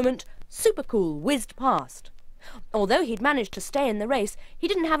that moment, Supercool whizzed past. Although he'd managed to stay in the race, he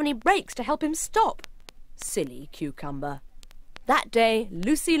didn't have any brakes to help him stop. Silly cucumber. That day,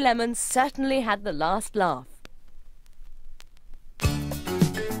 Lucy Lemon certainly had the last laugh.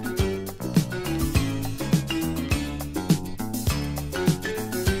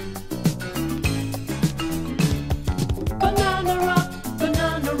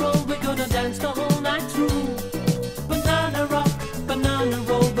 Banana roll, we're gonna dance the whole night through. Banana rock, banana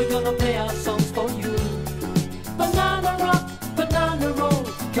roll, we're gonna play our songs for you. Banana rock, banana roll,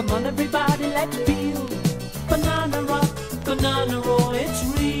 come on everybody, let's feel. Banana rock, banana roll, it's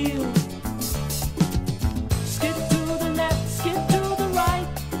real. Skip to the left, skip to the right.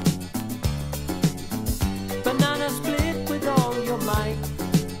 Banana split with all your might.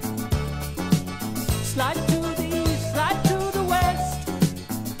 Slide to the east, slide to the west.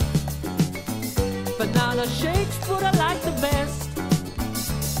 Banana shakes, but I like the best.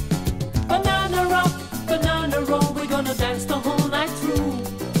 Banana rock, banana roll, we're gonna dance the whole night through.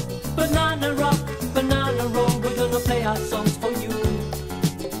 Banana rock,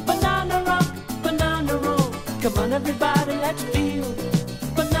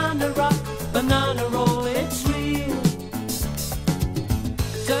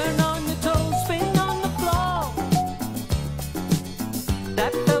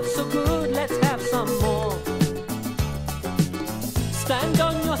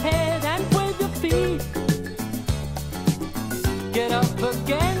 on your head and wave your feet. Get up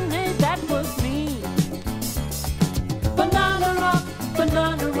again, hey, that was me. Banana rock,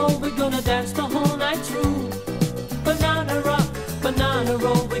 banana roll, we're gonna dance the whole night through. Banana rock, banana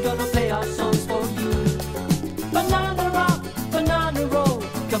roll, we're gonna play our songs for you. Banana rock, banana roll,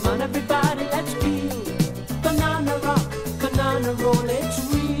 come on everybody, let's feel. Banana rock, banana roll, it's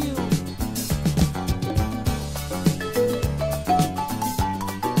real.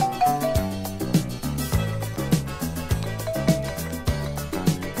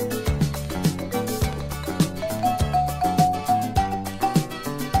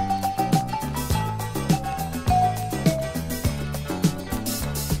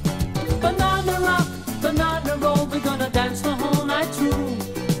 Banana rock, banana roll, we're gonna dance the whole night through.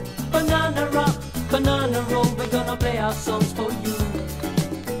 Banana rock, banana roll, we're gonna play our songs for you.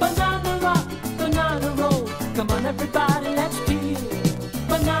 Banana rock, banana roll, come on everybody, let's feel.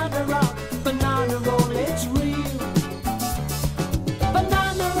 Banana rock, banana roll, it's real.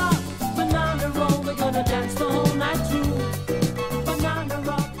 Banana rock, banana roll, we're gonna dance the whole night through. Banana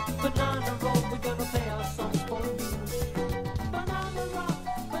rock, banana roll, we're gonna play our songs for you. Banana rock,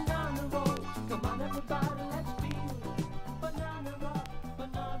 banana roll, come on everybody, let's feel. Banana rock,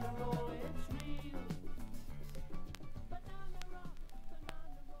 banana roll, it's real. Banana rock, banana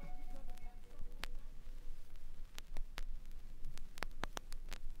roll,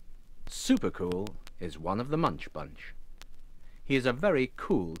 Supercool is one of the Munch Bunch. He is a very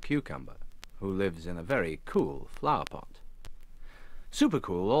cool cucumber who lives in a very cool flower pot.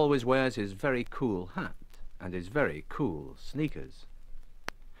 Supercool always wears his very cool hat and his very cool sneakers.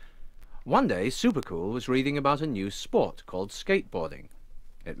 One day Supercool was reading about a new sport called skateboarding.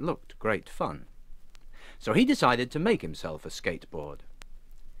 It looked great fun. So he decided to make himself a skateboard.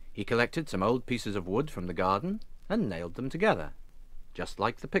 He collected some old pieces of wood from the garden and nailed them together, just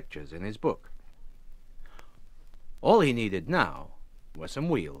like the pictures in his book. All he needed now were some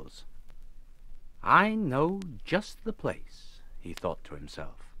wheels. I know just the place, he thought to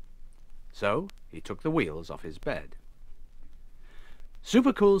himself. So he took the wheels off his bed.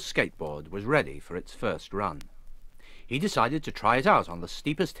 Supercool's skateboard was ready for its first run. He decided to try it out on the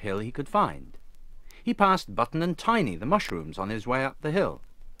steepest hill he could find. He passed Button and Tiny the mushrooms on his way up the hill.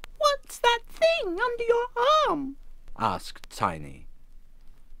 "What's that thing under your arm?" asked Tiny.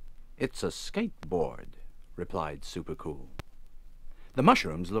 "It's a skateboard," replied Supercool. The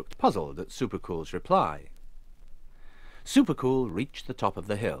mushrooms looked puzzled at Supercool's reply. Supercool reached the top of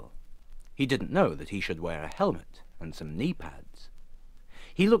the hill. He didn't know that he should wear a helmet and some knee pads.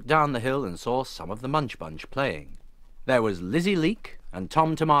 He looked down the hill and saw some of the Munch Bunch playing. There was Lizzie Leek and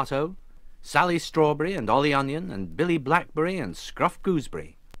Tom Tomato, Sally Strawberry and Ollie Onion and Billy Blackberry and Scruff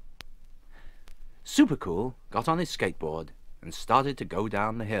Gooseberry. Supercool got on his skateboard and started to go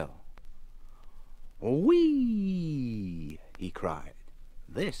down the hill. "Whee!" he cried.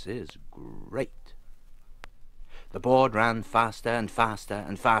 "This is great." The board ran faster and faster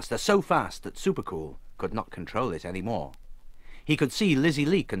and faster, so fast that Supercool could not control it any more. He could see Lizzie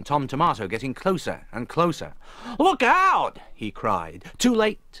Leek and Tom Tomato getting closer and closer. "Look out!" he cried. Too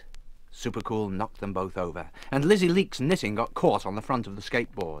late. Supercool knocked them both over, and Lizzie Leek's knitting got caught on the front of the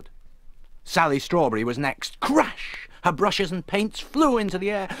skateboard. Sally Strawberry was next. Crash! Her brushes and paints flew into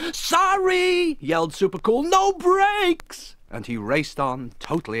the air. "Sorry!" yelled Supercool. "No brakes!" And he raced on,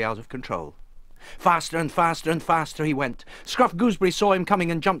 totally out of control. Faster and faster and faster he went. Scruff Gooseberry saw him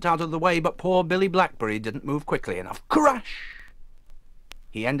coming and jumped out of the way, but poor Billy Blackberry didn't move quickly enough. Crash!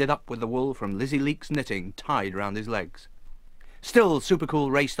 He ended up with the wool from Lizzie Leek's knitting tied round his legs. Still Supercool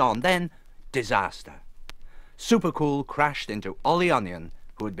raced on. Then, disaster. Supercool crashed into Ollie Onion,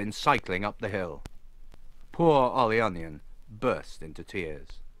 who had been cycling up the hill. Poor Ollie Onion burst into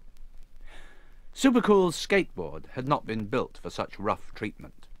tears. Supercool's skateboard had not been built for such rough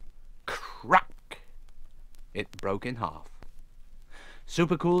treatment. Crack! It broke in half.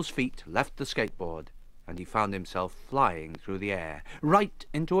 Supercool's feet left the skateboard, and he found himself flying through the air, right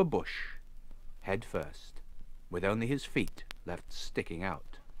into a bush, head first, with only his feet left sticking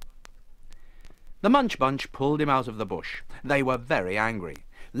out. The Munch Bunch pulled him out of the bush. They were very angry.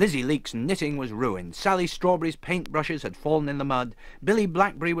 Lizzie Leek's knitting was ruined, Sally Strawberry's paintbrushes had fallen in the mud, Billy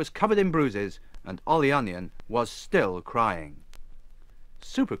Blackberry was covered in bruises, and Ollie Onion was still crying.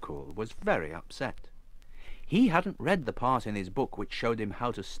 Supercool was very upset. He hadn't read the part in his book which showed him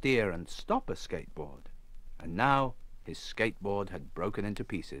how to steer and stop a skateboard, and now his skateboard had broken into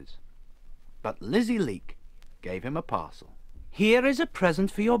pieces. But Lizzie Leek gave him a parcel. "Here is a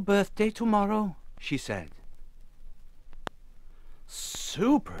present for your birthday tomorrow," she said.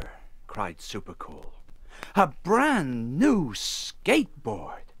 "Super!" cried Supercool. a brand new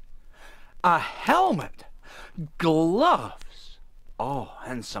skateboard, a helmet, gloves, oh,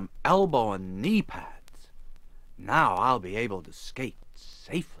 and some elbow and knee pads. Now I'll be able to skate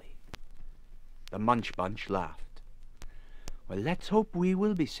safely. The Munch Bunch laughed. Well, let's hope we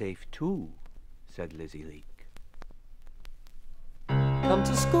will be safe too, said Lizzie Leake. Come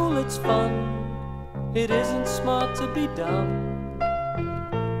to school, it's fun. It isn't smart to be dumb.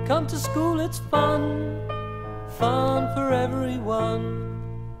 Come to school, it's fun. Fun for everyone.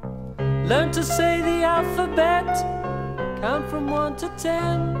 Learn to say the alphabet. Count from 1 to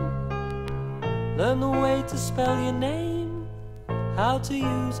 10. Learn the way to spell your name. How to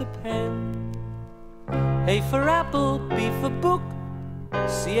use a pen. A for apple, B for book.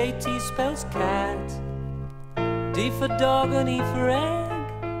 C-A-T spells cat. D for dog and E for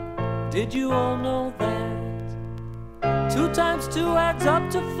egg. Did you all know that? 2 times 2 adds up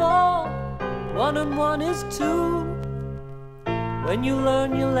to 4. 1 and 1 is 2. When you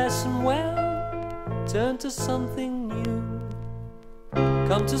learn your lesson well, turn to something new.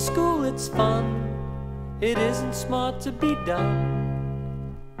 Come to school, it's fun. It isn't smart to be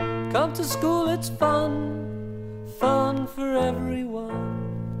dumb. Come to school, it's fun. Fun for everyone.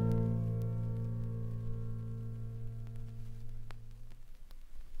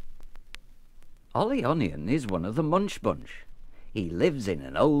 Ollie Onion is one of the Munch Bunch. He lives in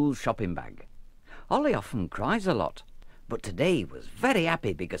an old shopping bag. Ollie often cries a lot, but today he was very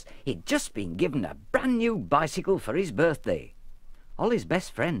happy because he'd just been given a brand new bicycle for his birthday. Ollie's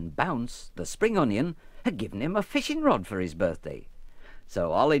best friend, Bounce, the spring onion, had given him a fishing rod for his birthday.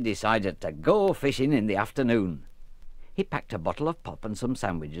 So Ollie decided to go fishing in the afternoon. He packed a bottle of pop and some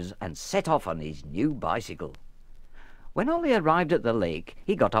sandwiches and set off on his new bicycle. When Ollie arrived at the lake,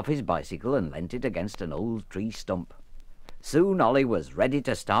 he got off his bicycle and leant it against an old tree stump. Soon Ollie was ready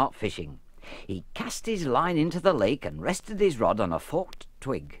to start fishing. He cast his line into the lake and rested his rod on a forked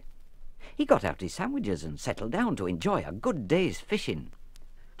twig. He got out his sandwiches and settled down to enjoy a good day's fishing.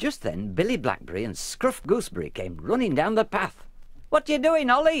 Just then Billy Blackberry and Scruff Gooseberry came running down the path. "What you doing,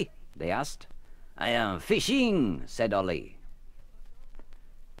 Ollie?" they asked. "I am fishing," said Ollie.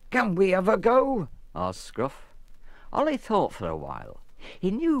 "Can we have a go?" asked Scruff. Ollie thought for a while.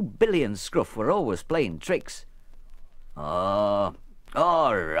 He knew Billy and Scruff were always playing tricks. "Oh,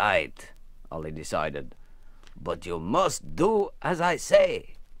 all right," Ollie decided. "But you must do as I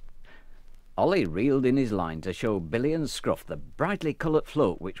say." Ollie reeled in his line to show Billy and Scruff the brightly coloured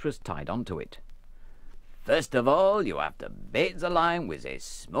float which was tied onto it. "First of all, you have to bait the line with a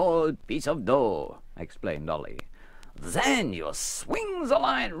small piece of dough," explained Ollie. "Then you swing the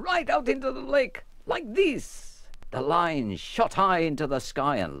line right out into the lake, like this." The line shot high into the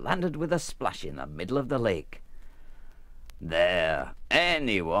sky and landed with a splash in the middle of the lake. "There,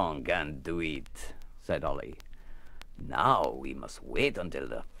 anyone can do it," said Ollie. "Now we must wait until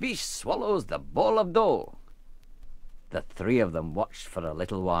the fish swallows the ball of dough." The 3 of them watched for a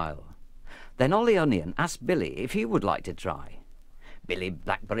little while. Then Ollie Onion asked Billy if he would like to try. Billy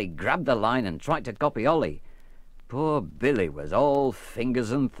Blackberry grabbed the line and tried to copy Ollie. Poor Billy was all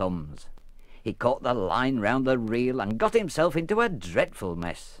fingers and thumbs. He caught the line round the reel and got himself into a dreadful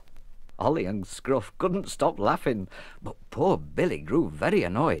mess. Ollie and Scruff couldn't stop laughing, but poor Billy grew very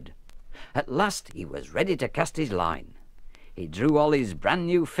annoyed. At last he was ready to cast his line. He drew Ollie's brand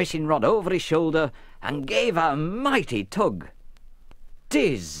new fishing rod over his shoulder and gave a mighty tug.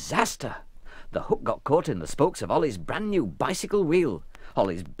 Disaster! The hook got caught in the spokes of Ollie's brand new bicycle wheel.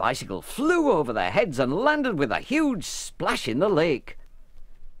 Ollie's bicycle flew over their heads and landed with a huge splash in the lake.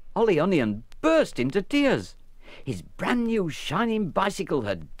 Ollie Onion burst into tears. His brand new shining bicycle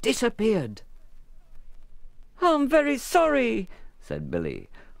had disappeared. "I'm very sorry," said Billy,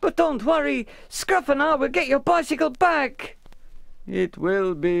 "but don't worry, Scruff and I will get your bicycle back." "It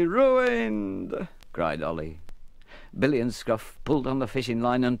will be ruined," cried Ollie. Billy and Scruff pulled on the fishing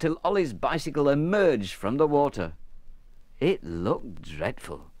line until Ollie's bicycle emerged from the water. It looked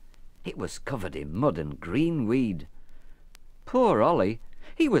dreadful. It was covered in mud and green weed. Poor Ollie!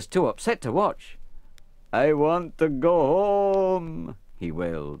 He was too upset to watch. "I want to go home," he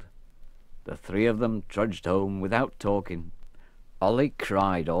wailed. The 3 of them trudged home without talking. Ollie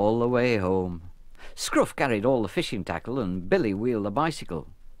cried all the way home. Scruff carried all the fishing tackle and Billy wheeled the bicycle.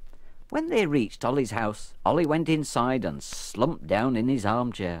 When they reached Ollie's house, Ollie went inside and slumped down in his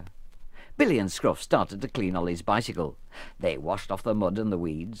armchair. Billy and Scruff started to clean Ollie's bicycle. They washed off the mud and the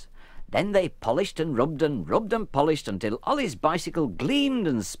weeds. Then they polished and rubbed and polished until Ollie's bicycle gleamed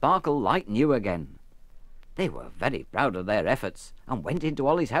and sparkled like new again. They were very proud of their efforts and went into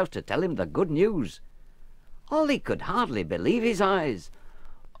Ollie's house to tell him the good news. Ollie could hardly believe his eyes.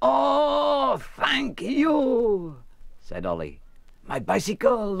 "Oh, thank you," said Ollie. "My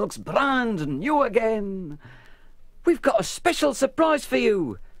bicycle looks brand new again." "We've got a special surprise for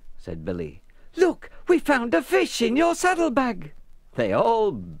you," said Billy. "Look, we found a fish in your saddlebag." They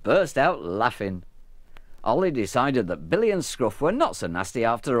all burst out laughing. Ollie decided that Billy and Scruff were not so nasty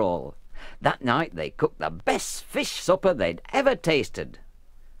after all. That night they cooked the best fish supper they'd ever tasted.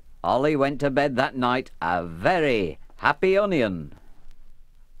 Ollie went to bed that night a very happy onion.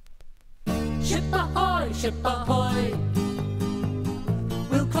 Ship ahoy, ship ahoy,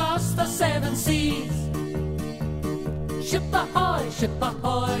 we'll cross the 7 seas. Ship ahoy,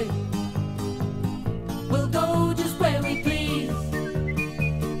 we'll go just where we please.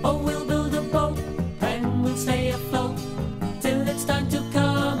 Oh, we'll build a boat and we'll stay afloat till it's time to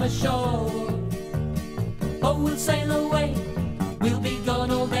come ashore. Oh, we'll sail away, we'll be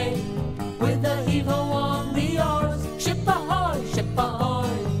gone all day with the heave-ho on the oars. Ship ahoy,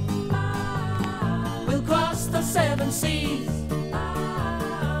 we'll cross the 7 seas.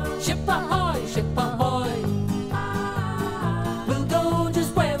 Ship ahoy, we'll go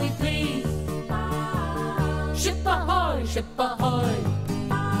just where we please. Ship ahoy,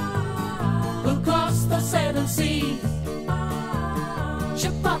 we'll cross the 7 seas.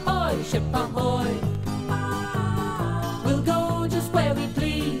 Ship ahoy, we'll go just where we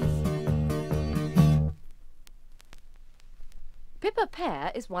please. Pippa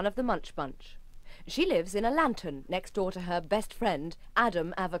Pear is one of the Munch Bunch. She lives in a lantern next door to her best friend,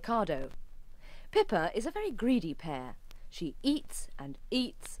 Adam Avocado. Pippa is a very greedy pear. She eats and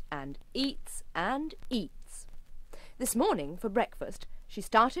eats and eats and eats. This morning, for breakfast, she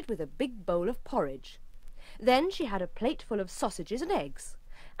started with a big bowl of porridge. Then she had a plate full of sausages and eggs.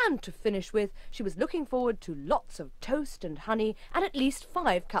 And to finish with, she was looking forward to lots of toast and honey and at least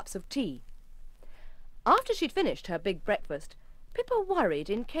 5 cups of tea. After she'd finished her big breakfast, Pippa worried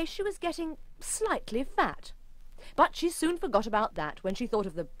in case she was getting slightly fat. But she soon forgot about that when she thought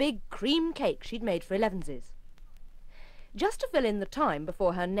of the big cream cake she'd made for Elevenses. Just to fill in the time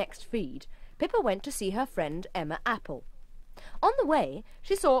before her next feed, Pippa went to see her friend Emma Apple. On the way,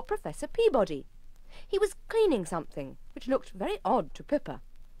 she saw Professor Peabody. He was cleaning something, which looked very odd to Pippa.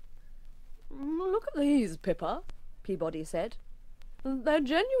 "Look at these, Pippa," Peabody said. "They're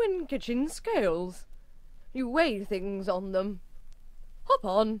genuine kitchen scales. You weigh things on them. Hop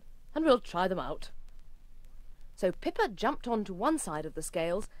on, and we'll try them out." So Pippa jumped onto one side of the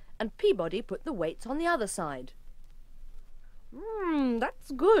scales, and Peabody put the weights on the other side.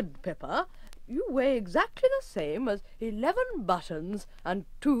 That's good, Pippa. You weigh exactly the same as 11 buttons and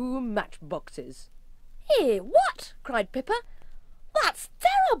 2 matchboxes. "Hey, what?" cried Pippa. "That's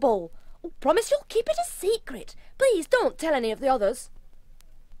terrible! Oh, promise you'll keep it a secret. Please don't tell any of the others."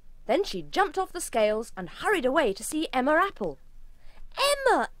 Then she jumped off the scales and hurried away to see Emma Apple.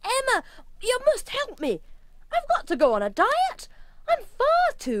 Emma, you must help me. I've got to go on a diet. I'm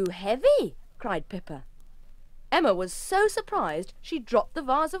far too heavy," cried Pippa. Emma was so surprised she dropped the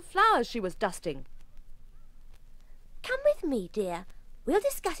vase of flowers she was dusting. "Come with me, dear. We'll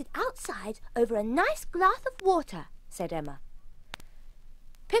discuss it outside over a nice glass of water," said Emma.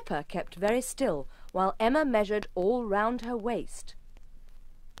 Pippa kept very still while Emma measured all round her waist.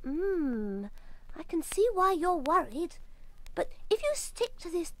 I can see why you're worried. But if you stick to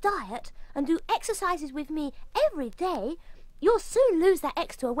this diet and do exercises with me every day, you'll soon lose that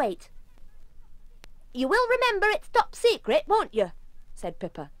extra weight. You will remember it's top secret, won't you?" said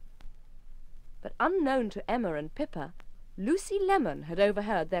Pippa. But unknown to Emma and Pippa, Lucy Lemon had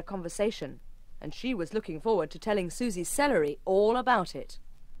overheard their conversation, and she was looking forward to telling Susie Celery all about it.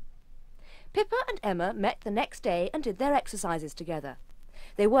 Pippa and Emma met the next day and did their exercises together.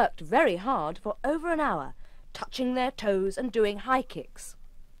 They worked very hard for over an hour, touching their toes and doing high kicks.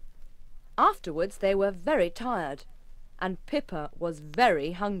 Afterwards they were very tired, and Pippa was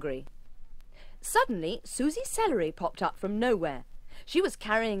very hungry. Suddenly Susie Celery popped up from nowhere. She was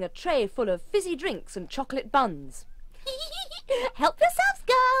carrying a tray full of fizzy drinks and chocolate buns. "Help yourselves,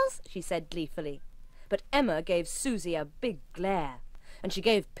 girls," she said gleefully. But Emma gave Susie a big glare, and she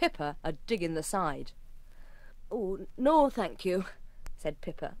gave Pippa a dig in the side. "Oh, no, thank you," said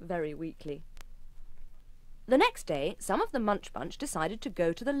Pippa very weakly. The next day, some of the Munch Bunch decided to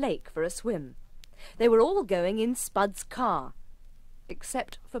go to the lake for a swim. They were all going in Spud's car,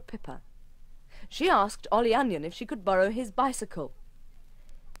 except for Pippa. She asked Ollie Onion if she could borrow his bicycle.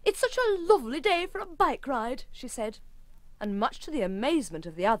 "It's such a lovely day for a bike ride," she said, and much to the amazement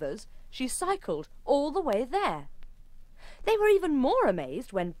of the others, she cycled all the way there. They were even more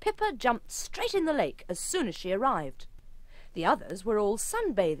amazed when Pippa jumped straight in the lake as soon as she arrived. The others were all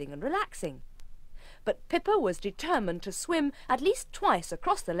sunbathing and relaxing. but Pippa was determined to swim at least twice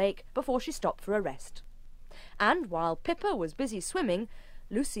across the lake before she stopped for a rest. And while Pippa was busy swimming,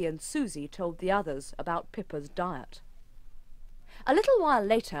 Lucy and Susie told the others about Pippa's diet. A little while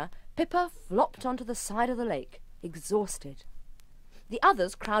later, Pippa flopped onto the side of the lake, exhausted. The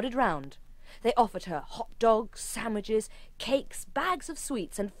others crowded round. They offered her hot dogs, sandwiches, cakes, bags of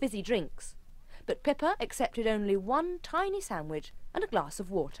sweets and fizzy drinks. But Pippa accepted only one tiny sandwich and a glass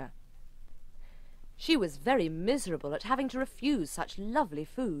of water. She was very miserable at having to refuse such lovely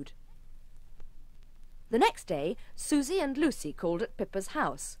food. The next day, Susie and Lucy called at Pippa's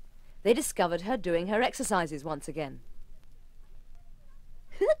house. They discovered her doing her exercises once again.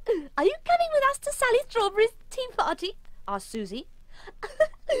 Are you coming with us to Sally Strawberry's tea party? Asked Susie.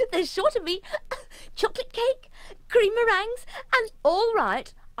 There's sure to be chocolate cake, cream meringues, and All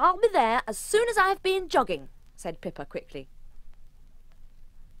right, I'll be there as soon as I've been jogging, said Pippa quickly.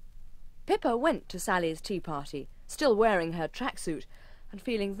 Pippa went to Sally's tea party, still wearing her tracksuit and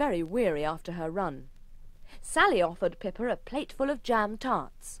feeling very weary after her run. Sally offered Pippa a plateful of jam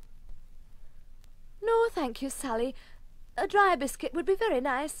tarts. No, thank you, Sally. A dry biscuit would be very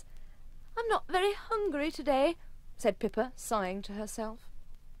nice. I'm not very hungry today, said Pippa, sighing to herself.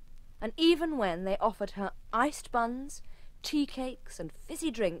 And even when they offered her iced buns, tea cakes and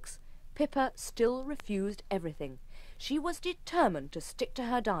fizzy drinks, Pippa still refused everything. She was determined to stick to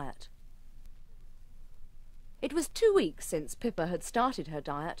her diet. It was 2 weeks since Pippa had started her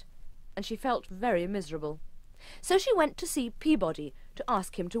diet, and she felt very miserable. So she went to see Peabody to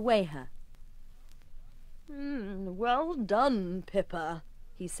ask him to weigh her. Well done, Pippa,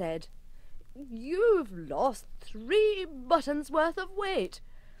 he said. You've lost 3 buttons worth of weight.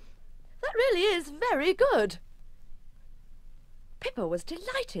 That really is very good. Pippa was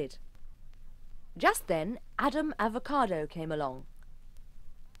delighted. Just then, Adam Avocado came along.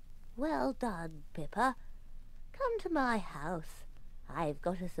 Well done, Pippa. Come to my house. I've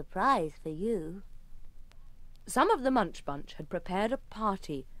got a surprise for you. Some of the Munch Bunch had prepared a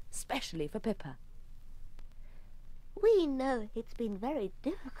party specially for Pippa. We know it's been very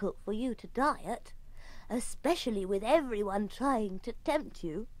difficult for you to diet, especially with everyone trying to tempt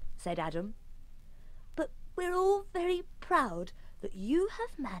you, said Adam. But we're all very proud that you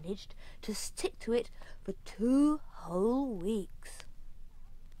have managed to stick to it for 2 whole weeks.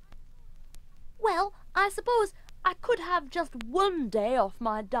 Well, I suppose I could have just 1 day off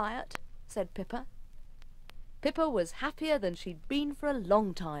my diet, said Pippa. Pippa was happier than she'd been for a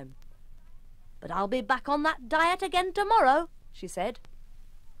long time. But I'll be back on that diet again tomorrow, she said.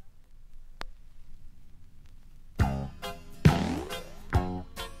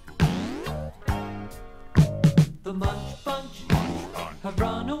 The Munch Bunch have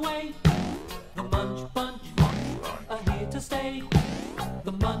run away. The Munch Bunch are here to stay.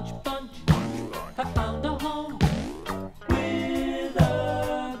 The Munch Bunch have found a home with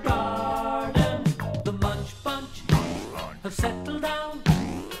a garden. The Munch Bunch have settled down.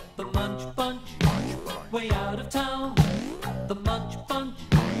 The Munch Bunch way out of town. The Munch Bunch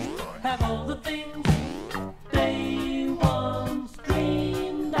have all the things they once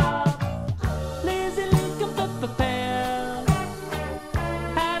dreamed of. Lazy Lincoln Pepper Pear,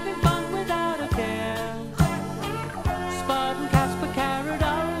 having fun without a care. Spud and Casper, Carrot,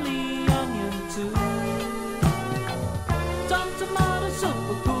 Ollie, Onion too. Tom, Tomato,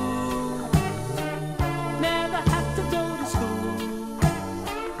 Super cool, never have to go to school.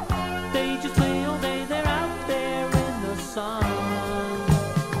 They just play all day, they're out there in the sun.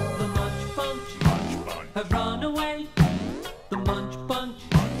 The Munch Bunch have run away. The Munch Bunch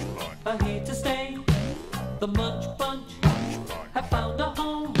are here to stay. The Munch Bunch have found a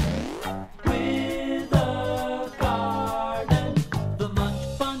home with a garden. The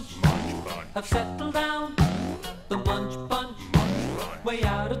Munch Bunch have settled down. The Munch Bunch way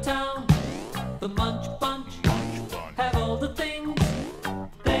out of town. The Munch Bunch have all the things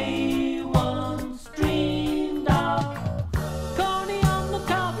they once dreamed of. Coney on the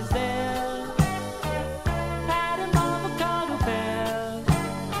cob is there, Adam avocado pear,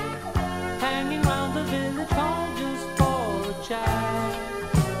 hanging round the village hall just for a chat.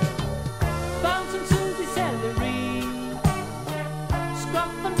 Bouncing Susie celery,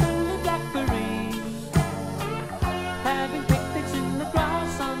 Scruff and Billy blackberry, having picnics in the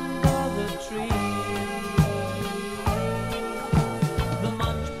grass under the tree. The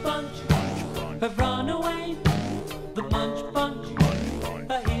Munch Bunch have run away. The Munch Bunch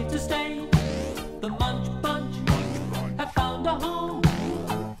are here to stay. The Munch Bunch have found a home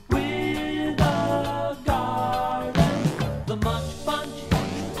with a garden. The Munch Bunch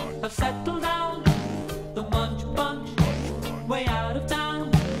have settled